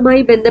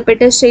കമ്മീഷനുമായി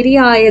ബന്ധപ്പെട്ട്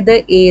ശരിയായത്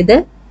ഏത്?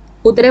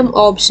 ഉത്തരം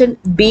ഓപ്ഷൻ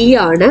ബി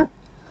ആണ്.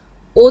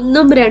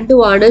 1ഉം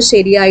 2ഉം ആണ്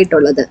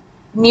ശരിയായിട്ടുള്ളത്.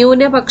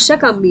 ന്യൂനപക്ഷ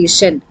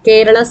കമ്മീഷൻ,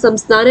 കേരള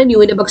സംസ്ഥാന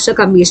ന്യൂനപക്ഷ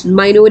കമ്മീഷൻ,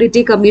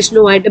 മൈനോറിറ്റി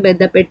കമ്മീഷനുമായിട്ട്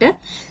ബന്ധപ്പെട്ട്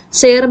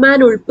ചെയർമാൻ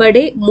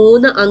ഉൾപ്പെടെ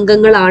 3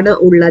 അംഗങ്ങളാണ്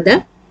ഉള്ളത്.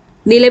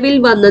 നിലവിൽ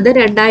വന്നത്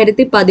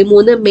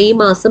 2013 മെയ്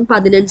മാസം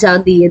 15-ാം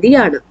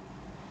തീയതിയാണ്.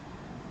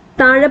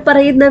 താഴെ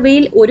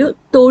പറയുന്നവയിൽ ഒരു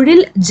തൊഴിൽ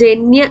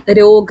ജന്യ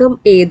രോഗം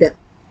ഏത്?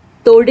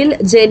 തൊഴിൽ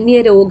ജന്യ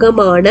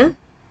രോഗമാണ്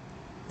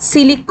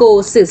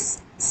സിലിക്കോസിസ്.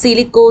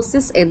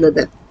 സിലിക്കോസിസ്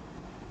എന്നത്.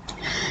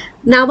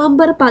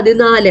 നവംബർ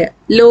 14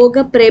 ലോക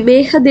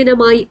പ്രമേഹ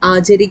ദിനമായി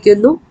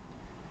ആചരിക്കുന്നു.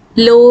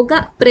 ലോക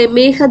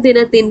പ്രമേഹ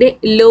ദിനത്തിന്റെ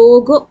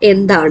ലോഗോ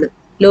എന്താണ്?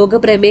 ലോക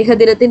പ്രമേഹ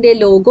ദിനത്തിന്റെ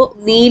ലോഗോ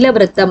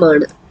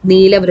നീലവൃത്തമാണ്.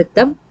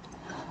 നീലവൃത്തം.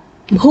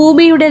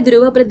 ഭൂമിയുടെ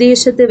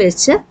ധ്രുവപ്രദേശത്ത്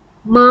വെച്ച്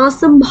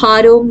മാസം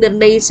ഭാരവും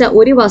നിർണയിച്ച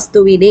ഒരു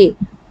വസ്തുവിനെ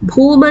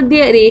ഭൂമധ്യ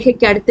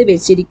രേഖയ്ക്കടുത്ത്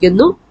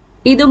വെച്ചിരിക്കുന്നു.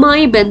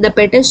 ഇതുമായി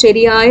ബന്ധപ്പെട്ട്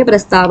ശരിയായ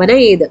പ്രസ്താവന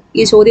ഏത്?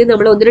 ഈ ചോദ്യം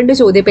നമ്മൾ 1-2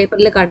 ചോദ്യ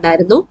പേപ്പറിൽ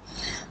കണ്ടായിരുന്നു.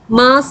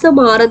 മാസ്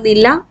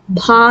മാറുന്നില്ല,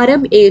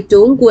 ഭാരം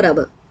ഏറ്റവും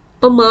കുറവ്.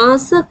 അപ്പൊ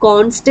മാസ്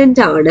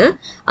കോൺസ്റ്റന്റ് ആണ്.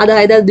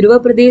 അതായത്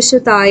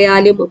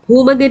ധ്രുവപ്രദേശത്തായാലും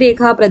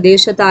ഭൂമധ്യരേഖാ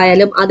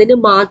പ്രദേശത്തായാലും അതിന്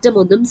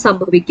മാറ്റമൊന്നും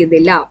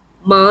സംഭവിക്കുന്നില്ല,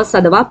 മാസ്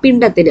അഥവാ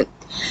പിണ്ഡത്തിന്.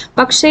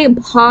 പക്ഷേ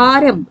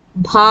ഭാരം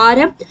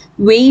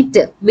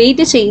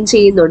വെയിറ്റ് ചേഞ്ച്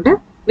ചെയ്യുന്നുണ്ട്.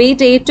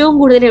 വെയിറ്റ് ഏറ്റവും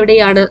കൂടുതൽ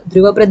എവിടെയാണ്?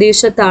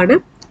 ധ്രുവപ്രദേശത്താണ്.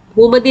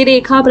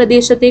 ഭൂമധ്യരേഖാ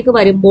പ്രദേശത്തേക്ക്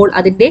വരുമ്പോൾ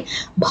അതിന്റെ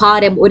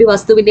ഭാരം, ഒരു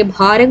വസ്തുവിന്റെ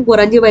ഭാരം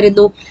കുറഞ്ഞു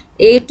വരുന്നു.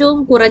 ഏറ്റവും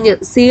കുറഞ്ഞ്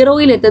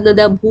 0-ൽ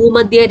എത്തുന്നത്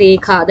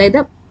ഭൂമധ്യരേഖ, അതായത്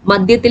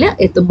മധ്യത്തിൽ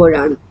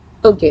എത്തുമ്പോഴാണ്.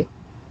 ഓക്കെ,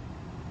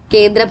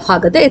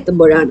 കേന്ദ്രഭാഗത്ത്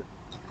എത്തുമ്പോഴാണ്.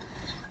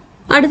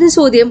 അടുത്ത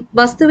ചോദ്യം,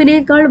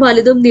 വസ്തുവിനേക്കാൾ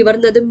വലുതും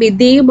നിവർന്നതും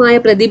മിഥ്യയുമായ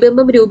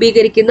പ്രതിബിംബം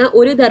രൂപീകരിക്കുന്ന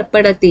ഒരു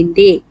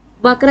ദർപ്പണത്തിന്റെ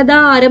വക്രതാ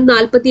ആരം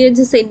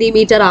 45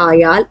 സെന്റിമീറ്റർ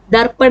ആയാൽ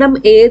ദർപ്പണം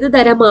ഏത്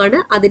തരമാണ്?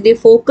 അതിന്റെ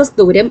ഫോക്കസ്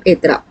ദൂരം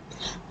എത്ര?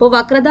 അപ്പോൾ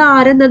വക്രത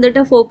ആരം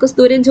തന്നിട്ട് ഫോക്കസ്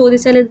ദൂരം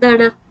ചോദിച്ചാൽ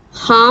എന്താണ്?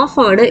 ഹാഫ്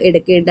ആണ്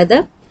എടുക്കേണ്ടത്.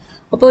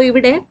 അപ്പോൾ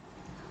ഇവിടെ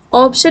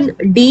ഓപ്ഷൻ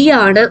ഡി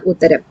ആണ്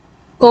ഉത്തരം.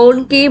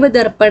 കോൺകേവ്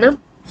ദർപ്പണം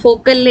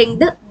ഫോക്കൽ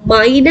ലെങ്ത്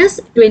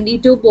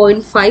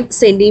 -22.5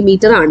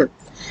 സെന്റിമീറ്റർ ആണ്.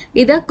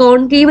 ഇത്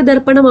കോൺകേവ്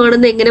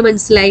ദർപ്പണമാണെന്ന് എങ്ങനെ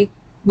മനസ്സിലായി?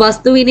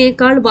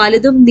 വസ്തുവിനേക്കാൾ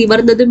വലുതും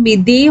നിവർന്നതും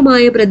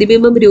മിഥ്യയുമായ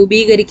പ്രതിബിംബം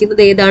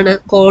രൂപീകരിക്കുന്നത് ഏതാണ്?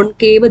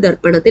 കോൺകേവ്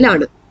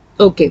ദർപ്പണത്തിലാണ്.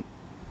 ഓക്കെ,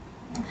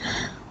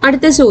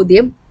 അടുത്ത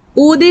ചോദ്യം,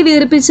 ഊതി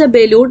വീർപ്പിച്ച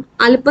ബലൂൺ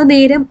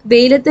അല്പനേരം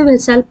വെയിലത്ത്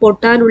വെച്ചാൽ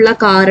പൊട്ടാനുള്ള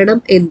കാരണം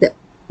എന്ത്?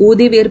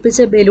 ഊതി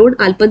വീർപ്പിച്ച ബലൂൺ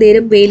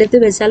അല്പനേരം വെയിലത്ത്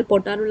വെച്ചാൽ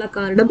പൊട്ടാനുള്ള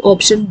കാരണം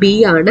ഓപ്ഷൻ ബി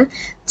ആണ്.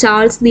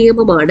 ചാൾസ്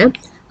നിയമമാണ്.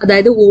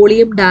 അതായത്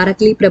volume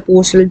directly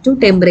proportional to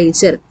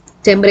temperature.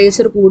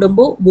 Temperature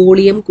കൂടുമ്പോൾ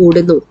വോളിയം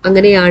കൂടുന്നു.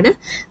 അങ്ങനെയാണ്.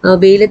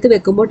 വെയിലത്ത്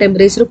വെക്കുമ്പോൾ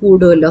ടെമ്പറേച്ചർ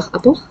കൂടുമല്ലോ,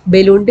 അപ്പോൾ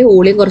ബലൂണിന്റെ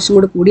വോളിയം കുറച്ചും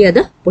കൂടി കൂടി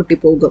അത്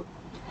പൊട്ടിപ്പോകും.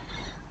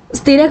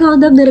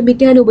 സ്ഥിരകാന്തം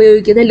നിർമ്മിക്കാൻ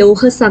ഉപയോഗിക്കുന്ന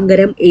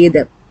ലോഹസങ്കരം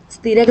ഏത്?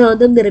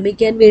 സ്ഥിരകാന്തം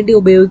നിർമ്മിക്കാൻ വേണ്ടി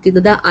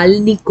ഉപയോഗിക്കുന്നത്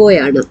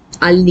അൽനിക്കോയാണ്.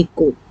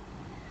 അൽനിക്കോ.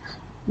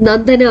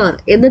 നന്ദനാർ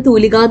എന്ന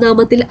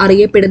തൂലികാനാമത്തിൽ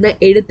അറിയപ്പെടുന്ന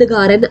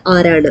എഴുത്തുകാരൻ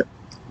ആരാണ്?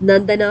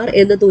 നന്ദനാർ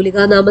എന്ന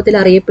തൂലികാനാമത്തിൽ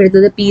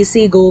അറിയപ്പെടുന്നത്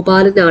PC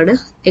ഗോപാലനാണ്.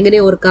 എങ്ങനെ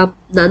ഓർക്കാം?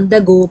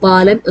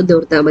 നന്ദഗോപാലൻ എന്ന്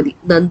ഓർത്താൽ മതി.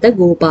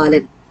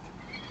 നന്ദഗോപാലൻ.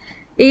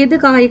 ഏത്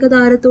കായിക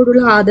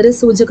താരത്തോടുള്ള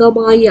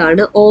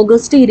ആദരസൂചകമായാണ്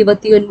ഓഗസ്റ്റ്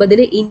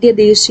 29 ഇന്ത്യ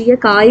ദേശീയ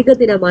കായിക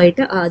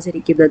ദിനമായിട്ട്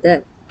ആചരിക്കുന്നത്?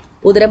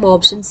 ഉത്തരം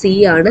ഓപ്ഷൻ സി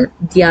ആണ്,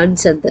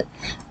 ധ്യാൻചന്ദ്.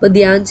 അപ്പൊ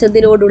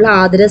ധ്യാൻചന്ദിനോടുള്ള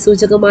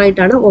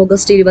ആദരസൂചകമായിട്ടാണ്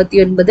ഓഗസ്റ്റ്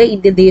 29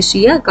 ഇന്ത്യ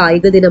ദേശീയ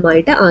കായിക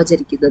ദിനമായിട്ട്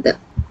ആചരിക്കുന്നത്.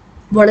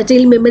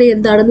 വോളറ്റൈൽ മെമ്മറി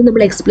എന്താണെന്ന്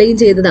നമ്മൾ എക്സ്പ്ലെയിൻ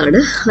ചെയ്തതാണ്.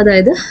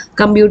 അതായത്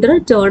കമ്പ്യൂട്ടർ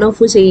ടേൺ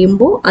ഓഫ്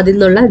ചെയ്യുമ്പോൾ അതിൽ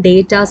നിന്നുള്ള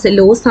ഡേറ്റാസ്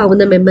ലോസ്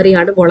ആവുന്ന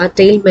മെമ്മറിയാണ്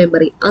വോളറ്റൈൽ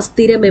മെമ്മറി,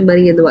 അസ്ഥിര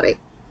മെമ്മറി എന്ന് പറയും.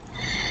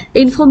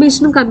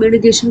 ഇൻഫർമേഷൻ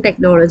കമ്മ്യൂണിക്കേഷൻ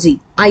ടെക്നോളജി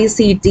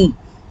ICT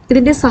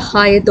ഇതിന്റെ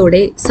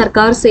സഹായത്തോടെ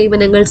സർക്കാർ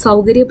സേവനങ്ങൾ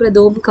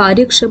സൗകര്യപ്രദവും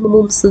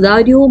കാര്യക്ഷമവും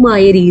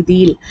സുതാര്യവുമായ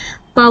രീതിയിൽ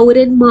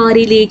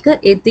പൗരന്മാരിലേക്ക്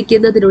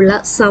എത്തിക്കുന്നതിനുള്ള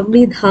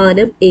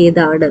സംവിധാനം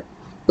ഏതാണ്?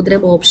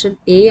 ഉത്തരം ഓപ്ഷൻ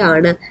എ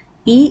ആണ്,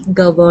 ഇ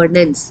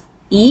ഗവേണൻസ്.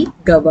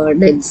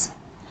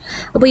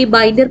 അപ്പോൾ ഈ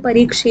ബൈൻഡർ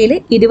പരീക്ഷയിൽ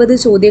 20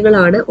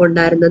 ചോദ്യങ്ങളാണ്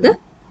ഉണ്ടായിരുന്നത്.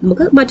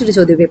 നമുക്ക് മറ്റൊരു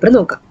ചോദ്യപേപ്പർ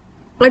നോക്കാം.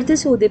 അടുത്ത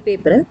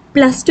ചോദ്യപേപ്പർ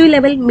 +2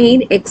 ലെവൽ മെയിൻ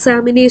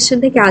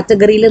എക്സാമിനേഷന്റെ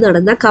കാറ്റഗറിയിൽ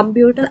നടന്ന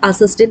കമ്പ്യൂട്ടർ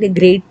അസിസ്റ്റന്റ്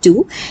ഗ്രേഡ് 2.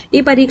 ഈ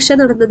പരീക്ഷ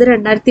നടന്നത്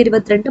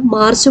 2022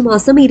 മാർച്ച്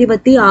മാസം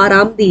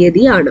 26-ാം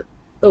തീയതിയാണ്.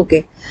 ഓക്കെ,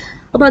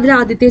 അപ്പൊ അതിൽ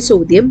ആദ്യത്തെ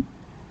ചോദ്യം,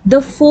 the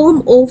form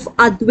of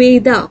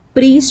Adwaita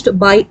preached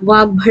by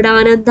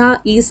Vagbhatananda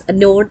is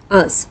known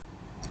as.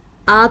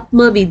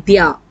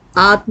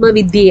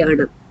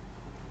 ആത്മവിദ്യയാണ്.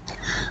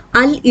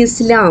 Al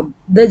Islam,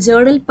 the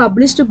journal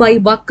published by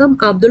Vakkom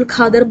Abdul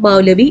Khader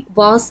Moulavi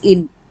was in.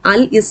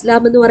 അൽ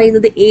ഇസ്ലാം എന്ന്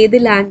പറയുന്നത് ഏത്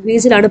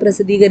ലാംഗ്വേജിലാണ്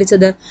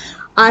പ്രസിദ്ധീകരിച്ചത്?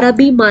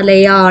 അറബി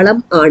മലയാളം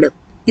ആണ്.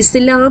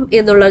 ഇസ്ലാം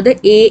എന്നുള്ളത്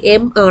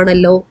AM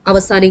ആണല്ലോ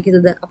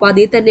അവസാനിക്കുന്നത്, അപ്പൊ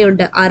അതിൽ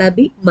തന്നെയുണ്ട്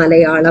അറബി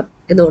മലയാളം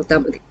എന്ന് ഓർത്താൽ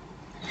മതി.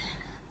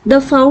 The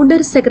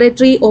founder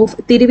secretary of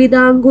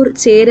Thiruvithamkoor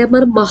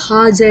Cheramar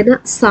Mahajana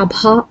സഭ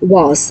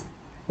വാസ്.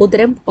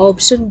 ഉത്തരം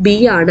ഓപ്ഷൻ ബി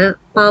ആണ്,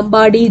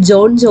 പാമ്പാടി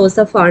ജോൺ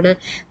ജോസഫ് ആണ്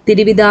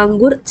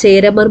തിരുവിതാംകൂർ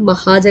ചേരമർ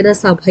മഹാജന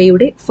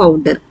സഭയുടെ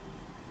founder.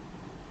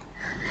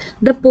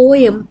 The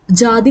poem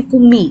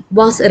Jathikkummi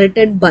was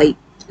written by.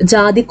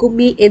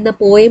 ജാതിക്കുമ്മി എന്ന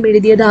പോയം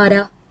എഴുതിയത്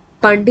ആരാ?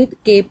 Pandit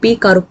KP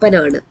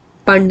കറുപ്പനാണ്.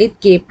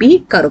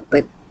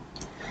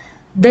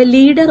 The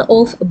leader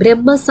of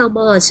Brahma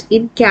Samaj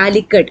in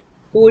Calicut.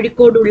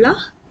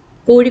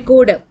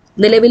 Kozhikode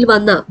നിലവിൽ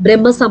വന്ന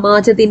ബ്രഹ്മ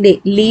സമാജത്തിന്റെ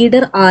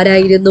ലീഡർ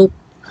ആരായിരുന്നു?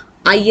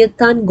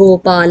 Ayyathan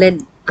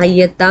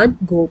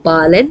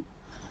Gopalan.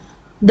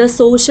 The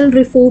social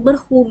reformer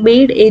who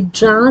made a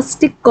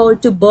drastic call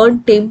to burn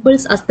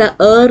temples as the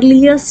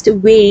earliest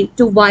way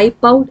to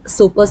wipe out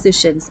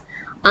superstitions.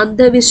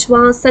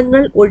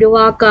 അന്ധവിശ്വാസങ്ങൾ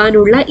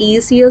ഒഴിവാക്കാനുള്ള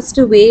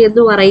easiest വേ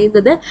എന്ന്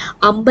പറയുന്നത്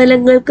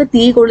അമ്പലങ്ങൾക്ക്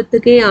തീ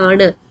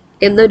കൊളുത്തുകയാണ്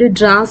എന്നൊരു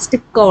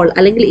ഡ്രാസ്റ്റിക് കോൾ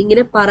അല്ലെങ്കിൽ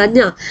ഇങ്ങനെ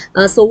പറഞ്ഞ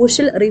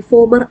സോഷ്യൽ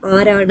റിഫോമർ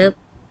ആരാണ്?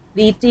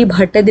 VT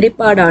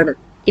ഭട്ടതിരിപ്പാടാണ്.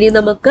 ഇനി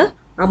നമുക്ക്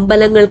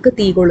അമ്പലങ്ങൾക്ക്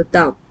തീ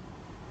കൊളുത്താം.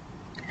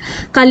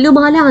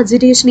 കല്ലുമാല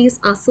അജിറ്റേഷൻ ഈസ്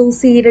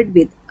അസോസിയേറ്റഡ്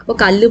വിത്ത്. അപ്പൊ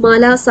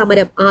കല്ലുമാല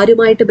സമരം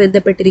ആരുമായിട്ട്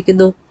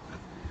ബന്ധപ്പെട്ടിരിക്കുന്നു?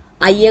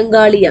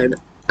 അയ്യങ്കാളിയാണ്.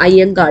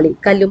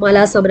 കല്ലുമാല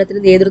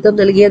സമരത്തിന് നേതൃത്വം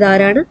നൽകിയത്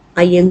ആരാണ്?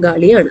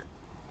 അയ്യങ്കാളിയാണ്.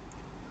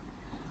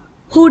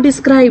 Who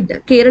described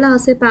Kerala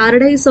as a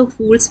paradise of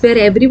fools where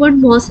everyone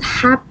was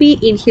happy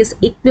in his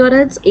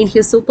ignorance, in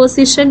his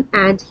superstition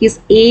and his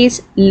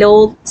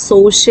age-long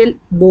social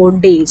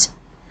bondage?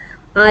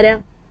 ആരാ?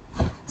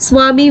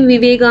 സ്വാമി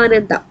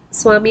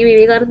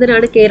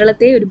വിവേകാനന്ദനാണ്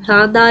കേരളത്തെ ഒരു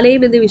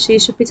ഭ്രാന്താലയം എന്ന്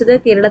വിശേഷിപ്പിച്ചത്,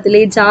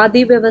 കേരളത്തിലെ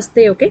ജാതി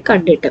വ്യവസ്ഥയൊക്കെ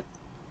കണ്ടിട്ട്.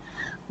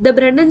 The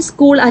Brennen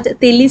school at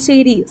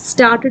തെല്ലിശ്ശേരി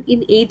started in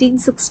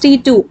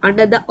 1862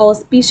 under the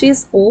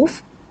auspicious of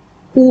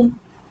ഹൂം?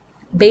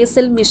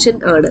 Basal mission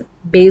ആണ്.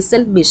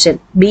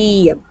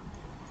 BEM.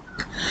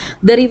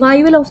 The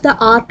revival of the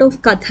art of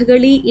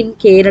Kathakali in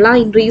Kerala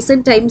in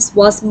recent times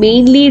was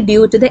mainly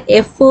due to the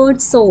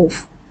efforts of.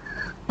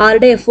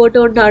 ആരുടെ effort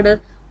കൊണ്ടാണ്?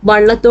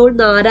 വള്ളത്തോൾ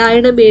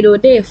നാരായണ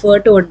മേനോന്റെ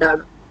effort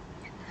കൊണ്ടാണ്.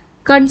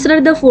 Consider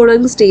the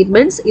following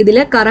statements.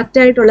 ഇതിലെ correct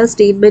ആയിട്ടുള്ള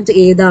statement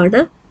ഏതാണ്?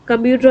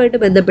 കമ്പ്യൂട്ടറുമായിട്ട്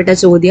ബന്ധപ്പെട്ട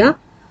ചോദ്യം.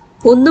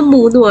 1ഉം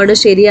 3ഉം ആണ്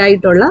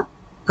ശരിയായിട്ടുള്ള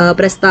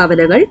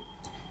പ്രസ്താവനകൾ.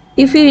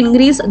 If you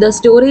increase the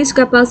storage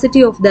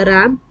capacity of the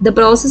RAM, the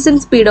processing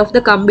speed of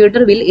the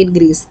computer will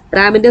increase.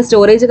 റാമിന്റെ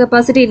storage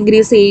capacity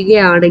increase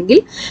ചെയ്യുകയാണെങ്കിൽ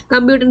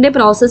കമ്പ്യൂട്ടറിന്റെ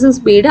പ്രോസസ്സിംഗ്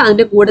സ്പീഡ്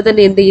അതിന്റെ കൂടെ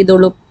തന്നെ എന്ത്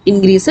ചെയ്തോളും?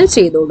 ഇൻക്രീസ്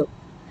ചെയ്തോളും.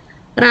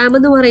 റാം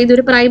എന്ന് പറയുന്നത്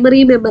ഒരു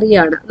പ്രൈമറി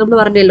മെമ്മറിയാണ്. നമ്മൾ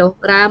പറഞ്ഞല്ലോ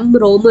റാം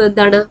റോമും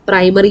എന്താണ്?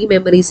 പ്രൈമറി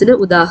മെമ്മറീസിന്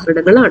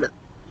ഉദാഹരണങ്ങളാണ്.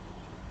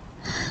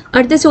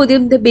 അടുത്ത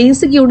ചോദ്യം, the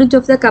basic unit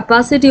of the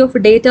capacity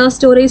of data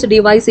storage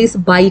device is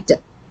byte.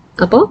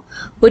 അപ്പോൾ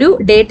ഒരു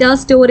ഡേറ്റാ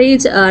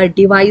സ്റ്റോറേജ്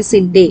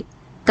ഡിവൈസിന്റെ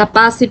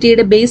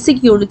കപ്പാസിറ്റിയുടെ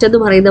ബേസിക് യൂണിറ്റ് എന്ന്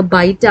പറയുന്ന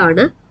ബൈറ്റ്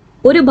ആണ്.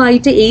 ഒരു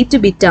ബൈറ്റ് 8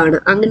 ബിറ്റ് ആണ്.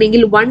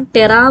 അങ്ങനെയെങ്കിൽ 1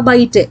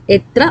 ടെറാബൈറ്റ്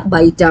എത്ര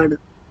ബൈറ്റ് ആണ്?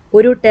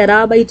 ഒരു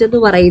ടെറാബൈറ്റ് എന്ന്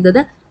പറയുന്നത്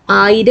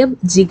 1000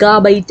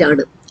 ജിഗാബൈറ്റ്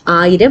ആണ്.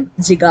 1000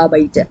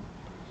 gigabyte.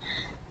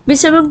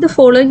 Which among the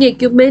following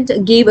equipment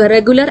give a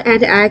regular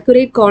and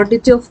accurate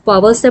quantity of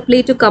power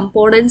supply to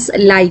components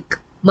like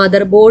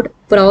motherboard,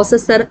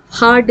 processor,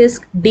 hard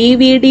disk,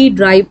 DVD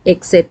drive,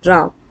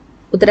 etc.?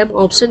 ഉത്തരം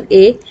option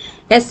A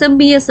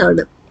SMBS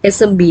ആണ്.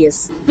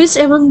 Which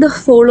among the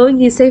following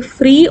is a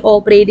free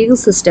operating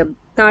system?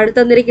 താഴെ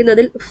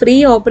തന്നിരിക്കുന്നതിൽ free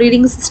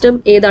operating system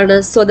ഏതാണ്?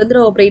 സ്വതന്ത്ര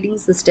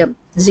operating system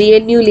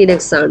GNU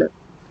Linux ആണ്.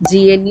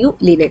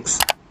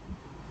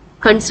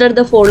 Consider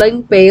the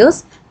following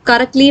pairs.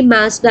 Correctly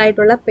matched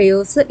ആയിട്ടുള്ള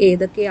pairs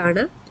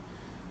ഏതൊക്കെയാണ്?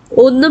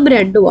 1ഉം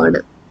 2ഉം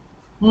ആണ്.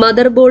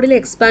 Mother ബോർഡിൽ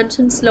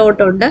എക്സ്പാൻഷൻ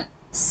സ്ലോട്ട് ഉണ്ട്.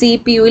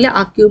 CPU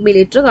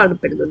അക്യൂമുലേറ്റർ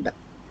കാണപ്പെടുന്നുണ്ട്.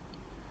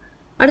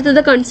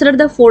 അടുത്തത് consider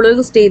the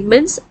following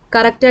statements.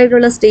 Correct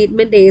ആയിട്ടുള്ള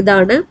സ്റ്റേറ്റ്മെന്റ്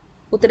ഏതാണ്?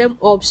 ഉത്തരം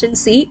ഓപ്ഷൻ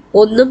സി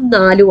 1 ഉം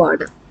 4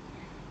 ആണ്.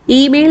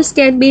 Emails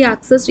can be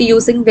accessed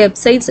using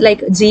websites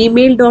like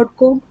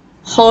gmail.com,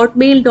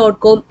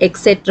 hotmail.com,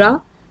 etc.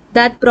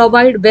 that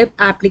provide web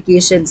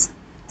applications.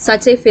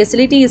 Such a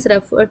facility is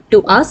referred to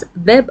as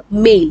web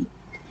mail.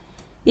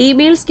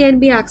 Emails can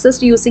be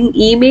accessed using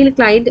email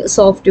client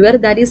software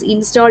that is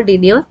installed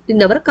in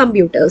our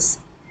computers.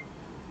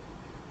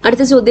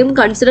 അടുത്ത ചോദ്യം,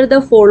 consider the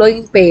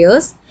following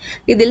pairs.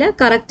 ഇതിൽ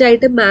correct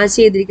ആയിട്ട് match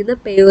ചെയ്തിരിക്കുന്ന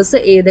pairs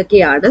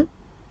ഏതൊക്കെയാണ്?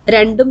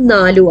 2 ഉം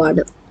 4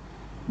 ആണ്.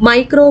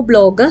 Micro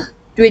blog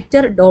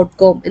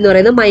twitter.com എന്ന്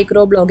പറയുന്ന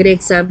മൈക്രോ ബ്ലോഗിന്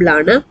എക്സാമ്പിൾ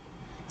ആണ്.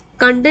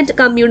 കണ്ടന്റ്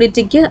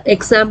കമ്മ്യൂണിറ്റിക്ക്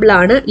എക്സാമ്പിൾ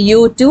ആണ്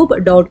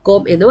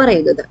youtube.com എന്ന്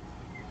പറയുന്നത്.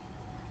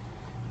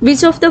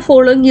 Which of the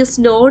following is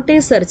not A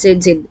search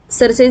engine?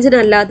 Search engine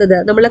അല്ലാത്തത്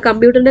നമ്മൾ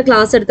കമ്പ്യൂട്ടറിന്റെ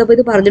ക്ലാസ് എടുത്തപ്പോൾ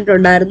ഇത്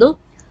പറഞ്ഞിട്ടുണ്ടായിരുന്നു.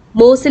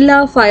 മോസില്ല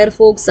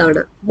ഫയർഫോക്സ്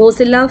ആണ്.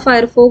 മോസില്ല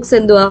ഫയർഫോക്സ്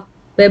എന്തുവാ?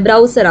 വെബ്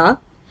ബ്രൗസറാ.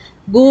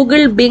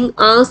 ഗൂഗിൾ, ബിങ്,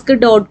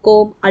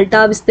 ആസ്ക്.com,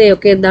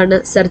 അൾട്ടാവിസ്റ്റയൊക്കെ എന്താണ്?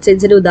 സെർച്ച്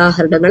എഞ്ചിന്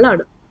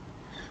ഉദാഹരണങ്ങളാണ്.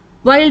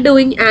 While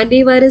doing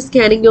antivirus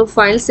scanning of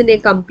files in a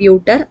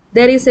computer,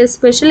 there is a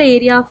special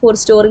area for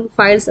storing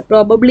files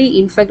probably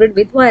infected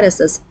with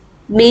viruses.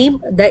 Name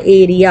the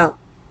area.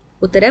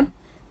 ഉത്തരം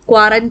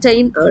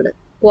quarantine ആണ്.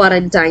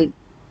 Quarantine.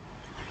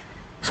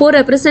 For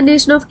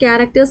representation of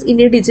characters in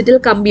a digital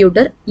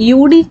computer,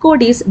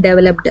 Unicode is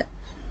developed.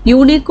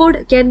 Unicode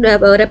can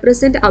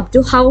represent up to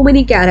how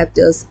many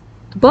characters?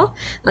 അപ്പോൾ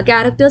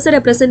characters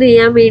represent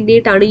ചെയ്യാൻ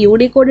വേണ്ടിയിട്ടാണ്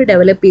Unicode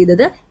develop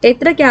ചെയ്തത്.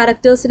 എത്ര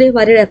ക്യാരക്ടേഴ്സിനെ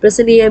വരെ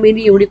represent ചെയ്യാൻ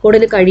വേണ്ടി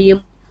യൂണിക്കോഡിന് കഴിയും?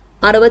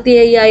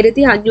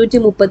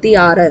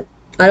 65,536.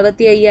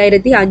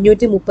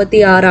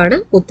 65,536 ആണ്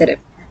ഉത്തരം.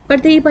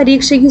 അടുത്ത ഈ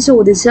പരീക്ഷയ്ക്ക്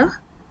ചോദിച്ച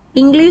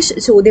ഇംഗ്ലീഷ്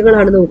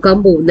ചോദ്യങ്ങളാണ് നോക്കാൻ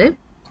പോകുന്നത്.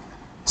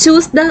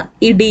 Choose the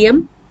idiom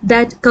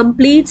that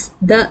completes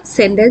the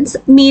sentence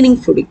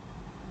മീനിങ്ഫുള്ളി.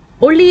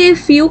 Only a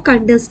few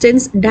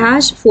contestants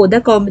dash for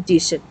the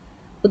competition.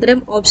 ഉത്തരം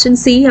ഓപ്ഷൻ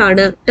സി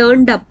ആണ്.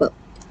 Turned up.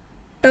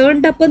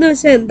 ടേൺഡ് അപ്പ് എന്ന്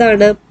വെച്ചാൽ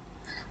എന്താണ്?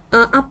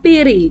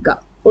 അപ്പിയർ ചെയ്യുക.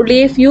 Only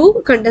a few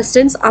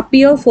contestants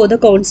appear for the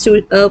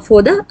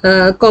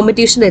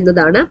competition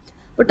എന്നതാണ്.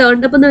 അപ്പോൾ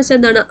ടേൺഡ് അപ്പ് എന്ന് വെച്ചാൽ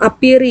എന്താണ്?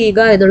 അപ്പിയർ ചെയ്യുക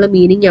എന്നുള്ള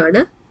മീനിങ്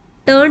ആണ്.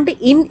 ടേൺഡ്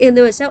ഇൻ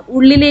എന്ന് വെച്ചാൽ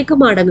ഉള്ളിലേക്ക്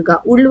മടങ്ങുക,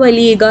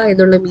 ഉൾവലിയുക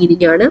എന്നുള്ള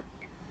മീനിങ് ആണ്.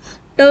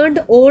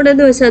 ടേൺഡ് ഓൺ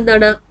എന്ന് വെച്ചാൽ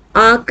എന്താണ്?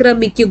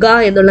 ആക്രമിക്കുക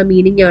എന്നുള്ള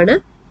മീനിങ് ആണ്.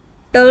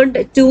 ടേൺഡ്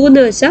ടു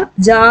എന്ന് വെച്ചാൽ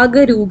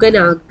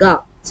ജാഗരൂകനാകുക,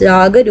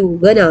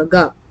 ജാഗരൂകനാകുക.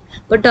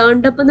 അപ്പൊ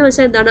ടേൺഡ് അപ്പ് എന്ന്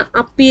വെച്ചാൽ എന്താണ്?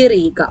 അപ്പിയർ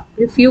ചെയ്യുക.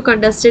 ഒരു ഫ്യൂ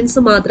കണ്ടസ്റ്റൻസ്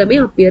മാത്രമേ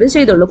അപ്പിയർ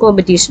ചെയ്തുള്ളൂ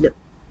കോമ്പറ്റീഷന്.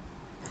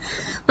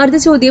 അടുത്ത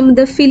ചോദ്യം,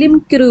 the film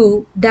crew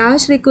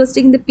dash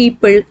requesting the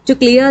people to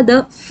clear the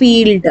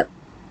field.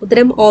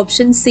 ഉത്തരം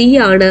ഓപ്ഷൻ സി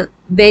ആണ്.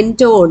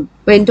 Went on.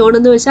 വെന്റ് ഓൺ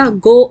എന്ന് വെച്ചാൽ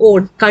ഗോ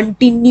ഓൺ,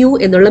 കണ്ടിന്യൂ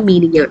എന്നുള്ള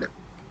മീനിങ് ആണ്.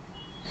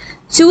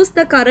 Choose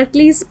the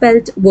correctly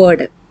spelled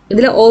word.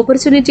 ഇതിൽ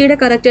ഓപ്പർച്യൂണിറ്റിയുടെ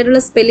കറക്റ്റ്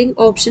ആയിട്ടുള്ള സ്പെല്ലിംഗ്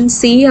ഓപ്ഷൻ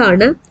സി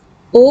ആണ്.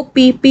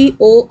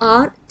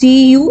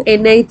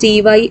 OPPORTUNITY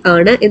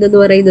ആണ് എന്നു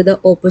പറയുന്നത്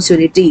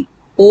opportunity.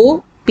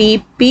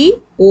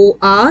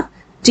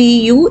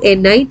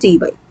 OPPORTUNITY.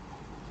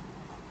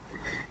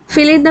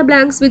 Fill in the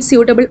blanks with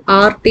suitable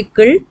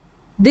article.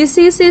 This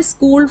is a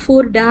school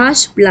for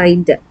dash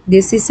blind.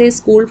 This is a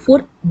school for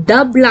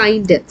the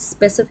blind.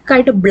 Specific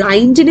ആയിട്ട്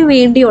ബ്ലൈൻഡിന്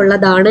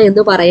വേണ്ടിയുള്ളതാണ്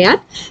എന്ന് പറയാൻ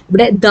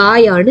ഇവിടെ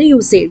ദായാണ്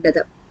യൂസ്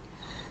ചെയ്യേണ്ടത്.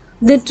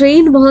 The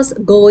train was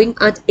going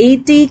at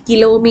 80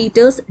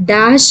 kilometers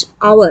dash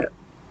hour.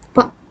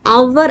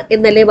 അവർ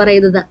എന്നല്ലേ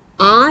പറയുന്നത്?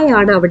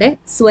 ആയാണ് അവിടെ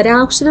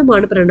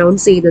സ്വരാക്ഷരമാണ്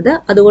പ്രൊനൗൺസ് ചെയ്യുന്നത്.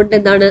 അതുകൊണ്ട്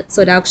എന്താണ്?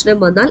 സ്വരാക്ഷരം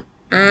വന്നാൽ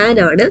ആൻ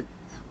ആണ്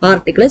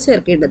ആർട്ടിക്കിൾ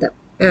ചേർക്കേണ്ടത്.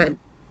 An.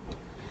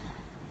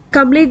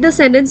 Complete the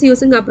sentence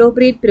using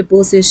appropriate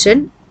preposition.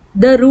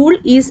 The rule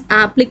is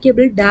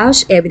applicable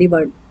dash every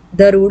one.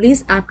 The rule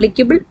is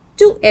applicable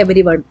to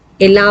every one.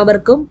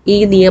 എല്ലാവർക്കും ഈ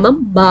നിയമം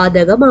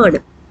ബാധകമാണ്.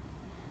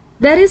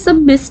 There is a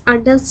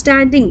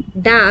misunderstanding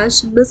dash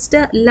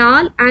Mr.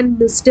 Lal and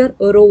Mr.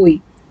 Roy.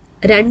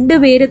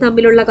 രണ്ടുപേര്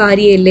തമ്മിലുള്ള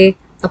കാര്യമല്ലേ?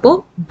 അപ്പോൾ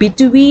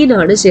between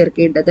ആണ്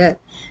ചേർക്കേണ്ടത്.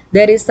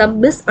 There is some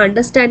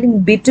misunderstanding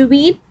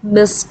between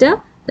Mr.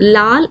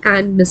 Lal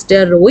and Mr.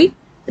 Roy.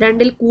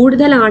 രണ്ടിൽ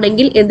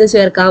കൂടുതലാണെങ്കിൽ എന്ത്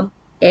ചേർക്കാം?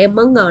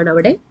 among ആണ്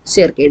അവിടെ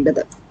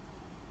ചേർക്കേണ്ടത്.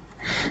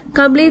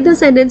 Complete the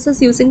sentences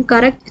using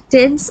correct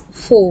tense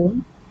form.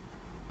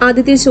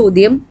 ആദ്യത്തെ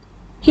ചോദ്യം,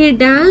 he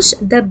dashed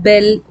the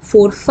bell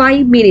for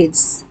 5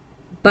 minutes.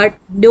 But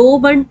no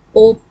one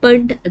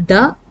opened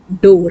the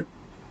door.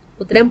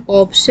 ഉത്തരം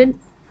ഓപ്ഷൻ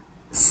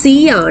സി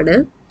ആണ്.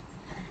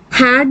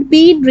 ഹാഡ്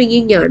ബീൻ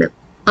റിംഗിങ് ആണ്.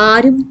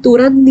 ആരും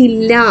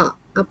തുറന്നില്ല.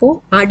 അപ്പോ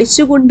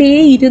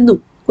അടിച്ചുകൊണ്ടേയിരുന്നു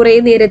കുറെ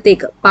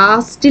നേരത്തേക്ക്.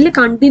 പാസ്റ്റിൽ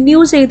കണ്ടിന്യൂ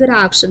ചെയ്തൊരു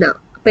ആക്ഷനാ.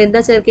 അപ്പൊ എന്താ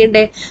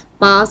ചേർക്കേണ്ടേ?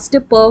 Past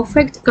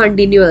perfect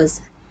continuous.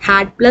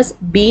 Had plus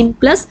been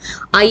plus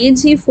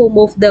ING form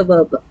of the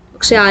verb.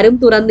 പക്ഷെ ആരും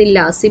തുറന്നില്ല.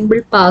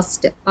 Simple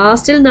past.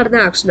 പാസ്റ്റിൽ നടന്ന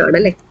ആക്ഷൻ ആണ്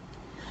അല്ലെ?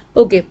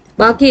 ഓക്കെ.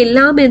 ബാക്കി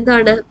എല്ലാം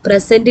എന്താണ്?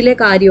 പ്രസന്റിലെ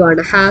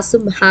കാര്യമാണ്.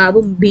 ഹാസും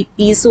ഹാവും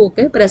ഈസും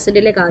ഒക്കെ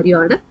പ്രസന്റിലെ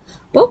കാര്യമാണ്.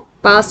 അപ്പോൾ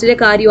പാസ്റ്റിലെ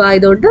കാര്യം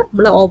ആയതുകൊണ്ട്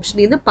നമ്മൾ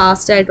ഓപ്ഷനിൽ നിന്ന്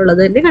പാസ്റ്റ്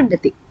ആയിട്ടുള്ളത് തന്നെ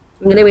കണ്ടെത്തി.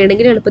 അങ്ങനെ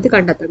വേണമെങ്കിൽ എളുപ്പത്തിൽ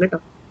കണ്ടെത്താം കേട്ടോ.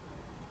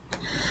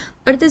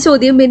 അടുത്ത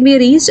ചോദ്യം, when we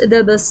reached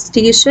the bus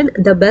station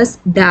the bus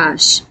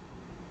dash.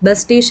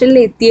 Bus സ്റ്റേഷനിൽ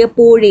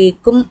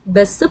എത്തിയപ്പോഴേക്കും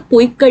ബസ്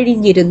പോയി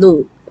കഴിഞ്ഞിരുന്നു.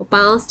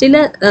 പാസ്റ്റിൽ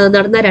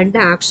നടന്ന രണ്ട്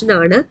ആക്ഷൻ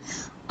ആണ്.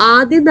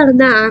 ആദ്യം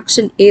നടന്ന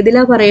ആക്ഷൻ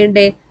ഏതിലാ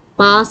പറയണ്ടേ?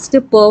 പാസ്റ്റ്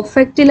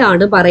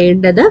പെർഫെക്റ്റിലാണ്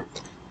പറയേണ്ടത്.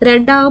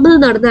 രണ്ടാമത്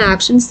നടന്ന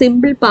ആക്ഷൻ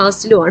സിമ്പിൾ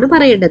പാസ്റ്റിലുമാണ്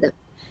പറയേണ്ടത്.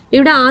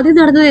 ഇവിടെ ആദ്യം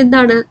നടന്നത്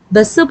എന്താണ്?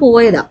 ബസ്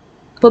പോയതാ.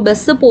 അപ്പൊ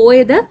ബസ്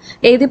പോയത്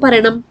ഏതി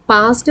പറയണം?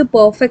 പാസ്റ്റ്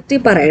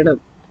പെർഫെക്റ്റ് പറയണം.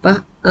 അപ്പൊ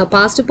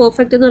പാസ്റ്റ്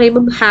പെർഫെക്റ്റ് എന്ന്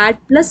പറയുമ്പോൾ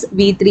ഹാഡ് പ്ലസ്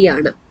V3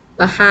 ആണ്.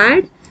 അപ്പൊ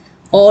ഹാഡ്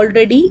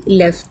ഓൾറെഡി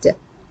ലെഫ്റ്റ്.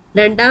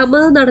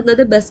 രണ്ടാമത്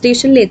നടന്നത് ബസ്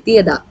സ്റ്റേഷനിൽ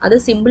എത്തിയതാ. അത്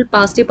സിമ്പിൾ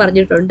പാസ്റ്റ്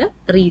പറഞ്ഞിട്ടുണ്ട്,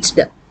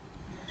 റീച്ച്ഡ്.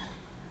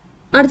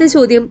 അടുത്ത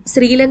ചോദ്യം,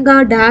 Sri Lanka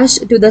dash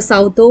to the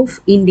south of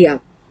India.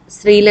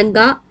 Sri Lanka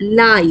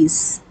lies.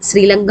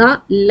 Sri Lanka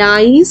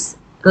lies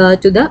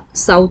to the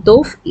south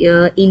of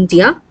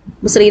India.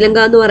 Sri Lanka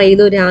എന്ന്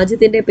പറയുന്ന ഒരു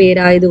രാജ്യത്തിന്റെ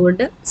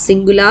പേരായതുകൊണ്ട്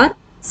സിംഗുലാർ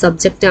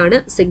സബ്ജക്റ്റ് ആണ്,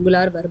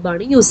 സിംഗുലാർ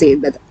വെർബാണ് യൂസ്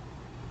ചെയ്യേണ്ടത്.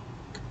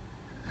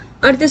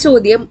 അടുത്ത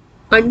ചോദ്യം,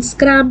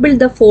 unscramble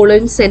the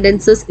following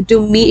sentences to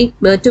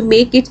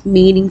make it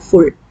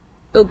meaningful.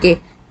 Okay,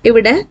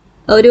 ഇവിടെ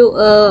ഒരു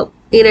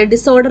ഇങ്ങനെ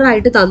ഡിസോർഡർ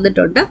ആയിട്ട്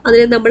തന്നിട്ടുണ്ട്.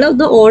 അതിനെ നമ്മൾ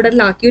ഒന്ന്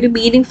ഓർഡറിലാക്കി ഒരു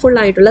മീനിങ്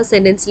ആയിട്ടുള്ള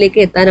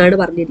സെന്റൻസിലേക്ക് എത്താനാണ്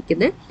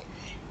പറഞ്ഞിരിക്കുന്നത്.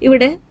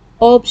 ഇവിടെ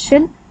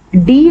ഓപ്ഷൻ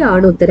ഡി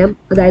ആണ് ഉത്തരം,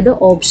 അതായത്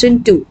option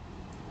 2.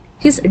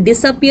 His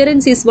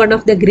disappearance is one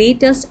of the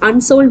greatest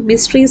unsolved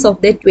mysteries of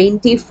the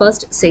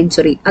 21st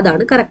century.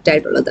 അതാണ് കറക്റ്റ്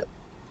ആയിട്ടുള്ളത്.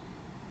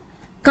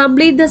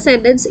 Complete the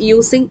sentence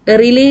using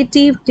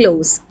relative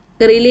close.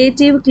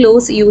 Relative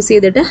close use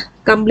ചെയ്തിട്ട്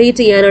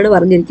കംപ്ലീറ്റ് ചെയ്യാനാണ്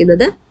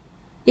പറഞ്ഞിരിക്കുന്നത്.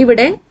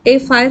 ഇവിടെ A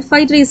fire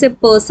fighter is A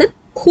person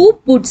who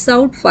puts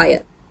out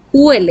fire.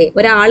 Who അല്ലേ,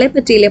 ഒരാളെ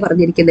പറ്റിയല്ലേ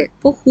പറഞ്ഞിരിക്കുന്നത്.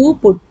 അപ്പോൾ who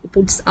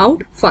puts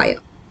out fire.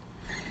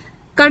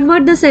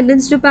 Convert the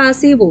sentence to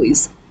passive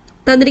voice.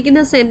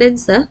 തന്നിരിക്കുന്ന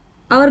sentence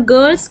our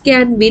girls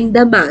can win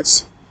the match.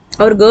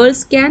 Our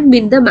girls can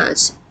win the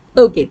match.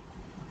 Okay,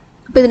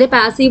 അപ്പൊ ഇതിനെ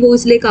passive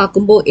വോയിസിലേക്ക്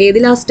ആക്കുമ്പോൾ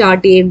ഏതിലാ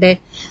start ചെയ്യേണ്ടത്?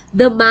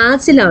 The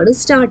മാച്ചിലാണ്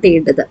start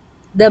ചെയ്യേണ്ടത്.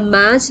 ദ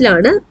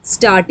മാച്ചിലാണ്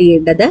സ്റ്റാർട്ട്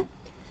ചെയ്യേണ്ടത്.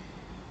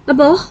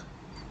 അപ്പോ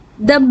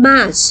ദ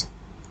മാച്ച്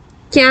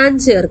ക്യാൻ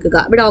ചേർക്കുക.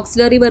 ഇവിടെ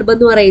ഓക്സിലറി വെർബ്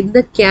എന്ന് പറയുന്നത്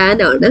ക്യാൻ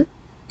ആണ്.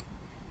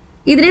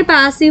 ഇതിനെ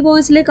പാസീവ്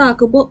വോയിസിലേക്ക്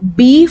ആക്കുമ്പോൾ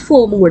ബി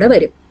ഫോം കൂടെ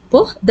വരും.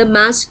 അപ്പോൾ ദ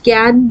മാച്ച്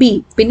ക്യാൻ ബി,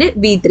 പിന്നെ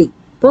V3.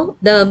 അപ്പോൾ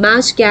the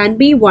match can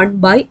be one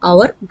by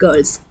our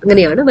girls,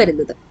 അങ്ങനെയാണ്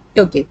വരുന്നത്.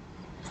 Okay,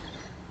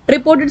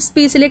 reported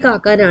സ്പീച്ചിലേക്ക്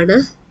ആക്കാനാണ്.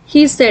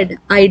 He said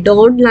I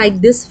don't like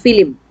this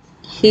film.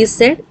 He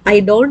said I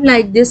don't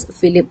like this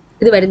film.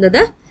 ഇത്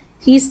വരുന്നത്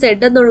he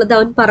said എന്നുള്ളത്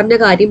അവൻ പറഞ്ഞ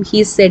കാര്യം, ഹി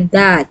സെഡ്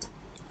ദാറ്റ്.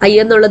 ഐ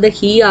എന്നുള്ളത്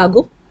ഹി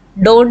ആകും,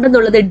 ഡോണ്ട്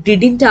എന്നുള്ളത്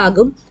ഡിഡിന്റ്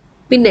ആകും,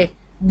 പിന്നെ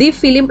ദി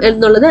ഫിലിം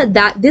എന്നുള്ളത്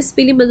ദിസ്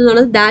ഫിലിം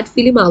എന്നുള്ളത് ദാറ്റ്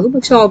ഫിലിം ആകും.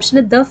 പക്ഷെ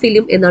ഓപ്ഷന് ദ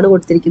ഫിലിം എന്നാണ്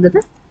കൊടുത്തിരിക്കുന്നത്.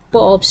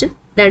 അപ്പോൾ ഓപ്ഷൻ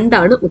 2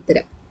 ആണ്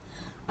ഉത്തരം.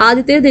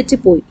 ആദ്യത്തെ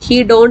തെറ്റിപ്പോയി, ഹി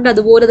ഡോണ്ട്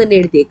അതുപോലെ തന്നെ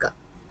എഴുതിയേക്കാം.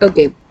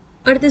 ഓക്കെ,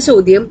 അടുത്ത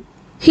ചോദ്യം,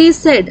 he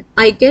said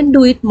I can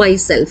do it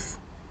myself.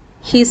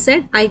 He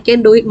said I can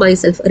do it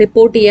myself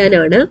report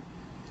ചെയ്യാനാണ്.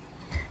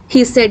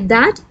 He said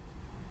that,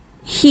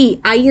 he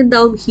I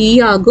എന്താവും? ഹി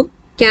ആകും.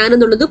 ക്യാൻ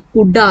എന്നുള്ളത്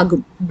കുഡ്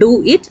ആകും. ഡു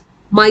ഇറ്റ്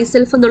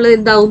മൈസെൽഫ് എന്നുള്ളത്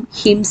എന്താവും?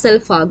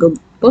 ഹിംസെൽഫ് ആകും.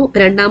 അപ്പോൾ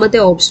രണ്ടാമത്തെ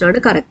ഓപ്ഷൻ ആണ്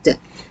correct.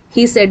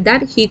 He said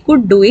that he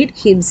could do it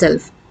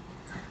himself.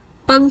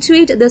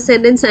 പങ്ക്ച്വേറ്റ് the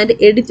sentence and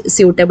edit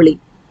suitably.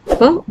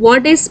 അപ്പോൾ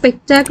വാട്ട് എ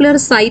സ്പെക്ടാക്കുലർ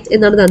സൈറ്റ്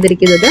എന്നാണ്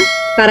തന്നിരിക്കുന്നത്.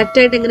 കറക്റ്റ്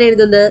ആയിട്ട് എങ്ങനെ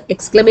എഴുതുന്നത്?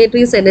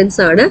 എക്സ്ക്ലമേറ്ററി സെന്റൻസ്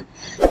ആണ്.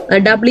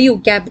 W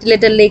ക്യാപിറ്റൽ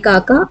ലെറ്ററിലേക്ക്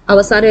ആക്കുക,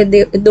 അവസാനം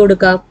എന്ത്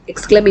കൊടുക്കുക?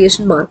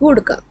 എക്സ്ക്ലമേഷൻ മാർക്ക്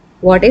കൊടുക്കുക.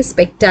 What A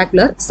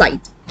spectacular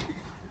site.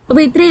 അപ്പൊ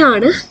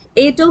ഇത്രയാണ്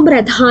ഏറ്റവും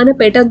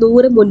പ്രധാനപ്പെട്ട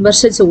 100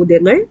 മുൻവർഷ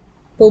ചോദ്യങ്ങൾ.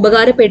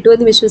 ഉപകാരപ്പെട്ടു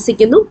എന്ന്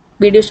വിശ്വസിക്കുന്നു.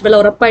 വീഡിയോ ഇഷ്ടമുള്ള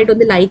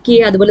ഉറപ്പായിട്ടൊന്ന് ലൈക്ക്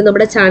ചെയ്യുക. അതുപോലെ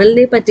നമ്മുടെ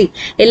ചാനലിനെ പറ്റി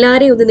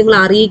എല്ലാവരെയും ഒന്ന് നിങ്ങൾ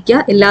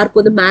അറിയിക്കുക.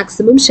 എല്ലാവർക്കും ഒന്ന്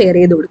മാക്സിമം ഷെയർ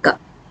ചെയ്ത് കൊടുക്കുക.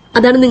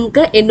 അതാണ്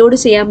നിങ്ങൾക്ക് എന്നോട്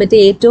ചെയ്യാൻ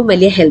പറ്റിയ ഏറ്റവും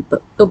വലിയ ഹെൽപ്പ്.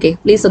 ഓക്കെ,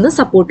 പ്ലീസ് ഒന്ന്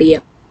സപ്പോർട്ട്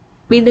ചെയ്യാം.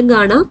 വീണ്ടും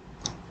കാണാം.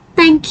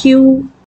 Thank you.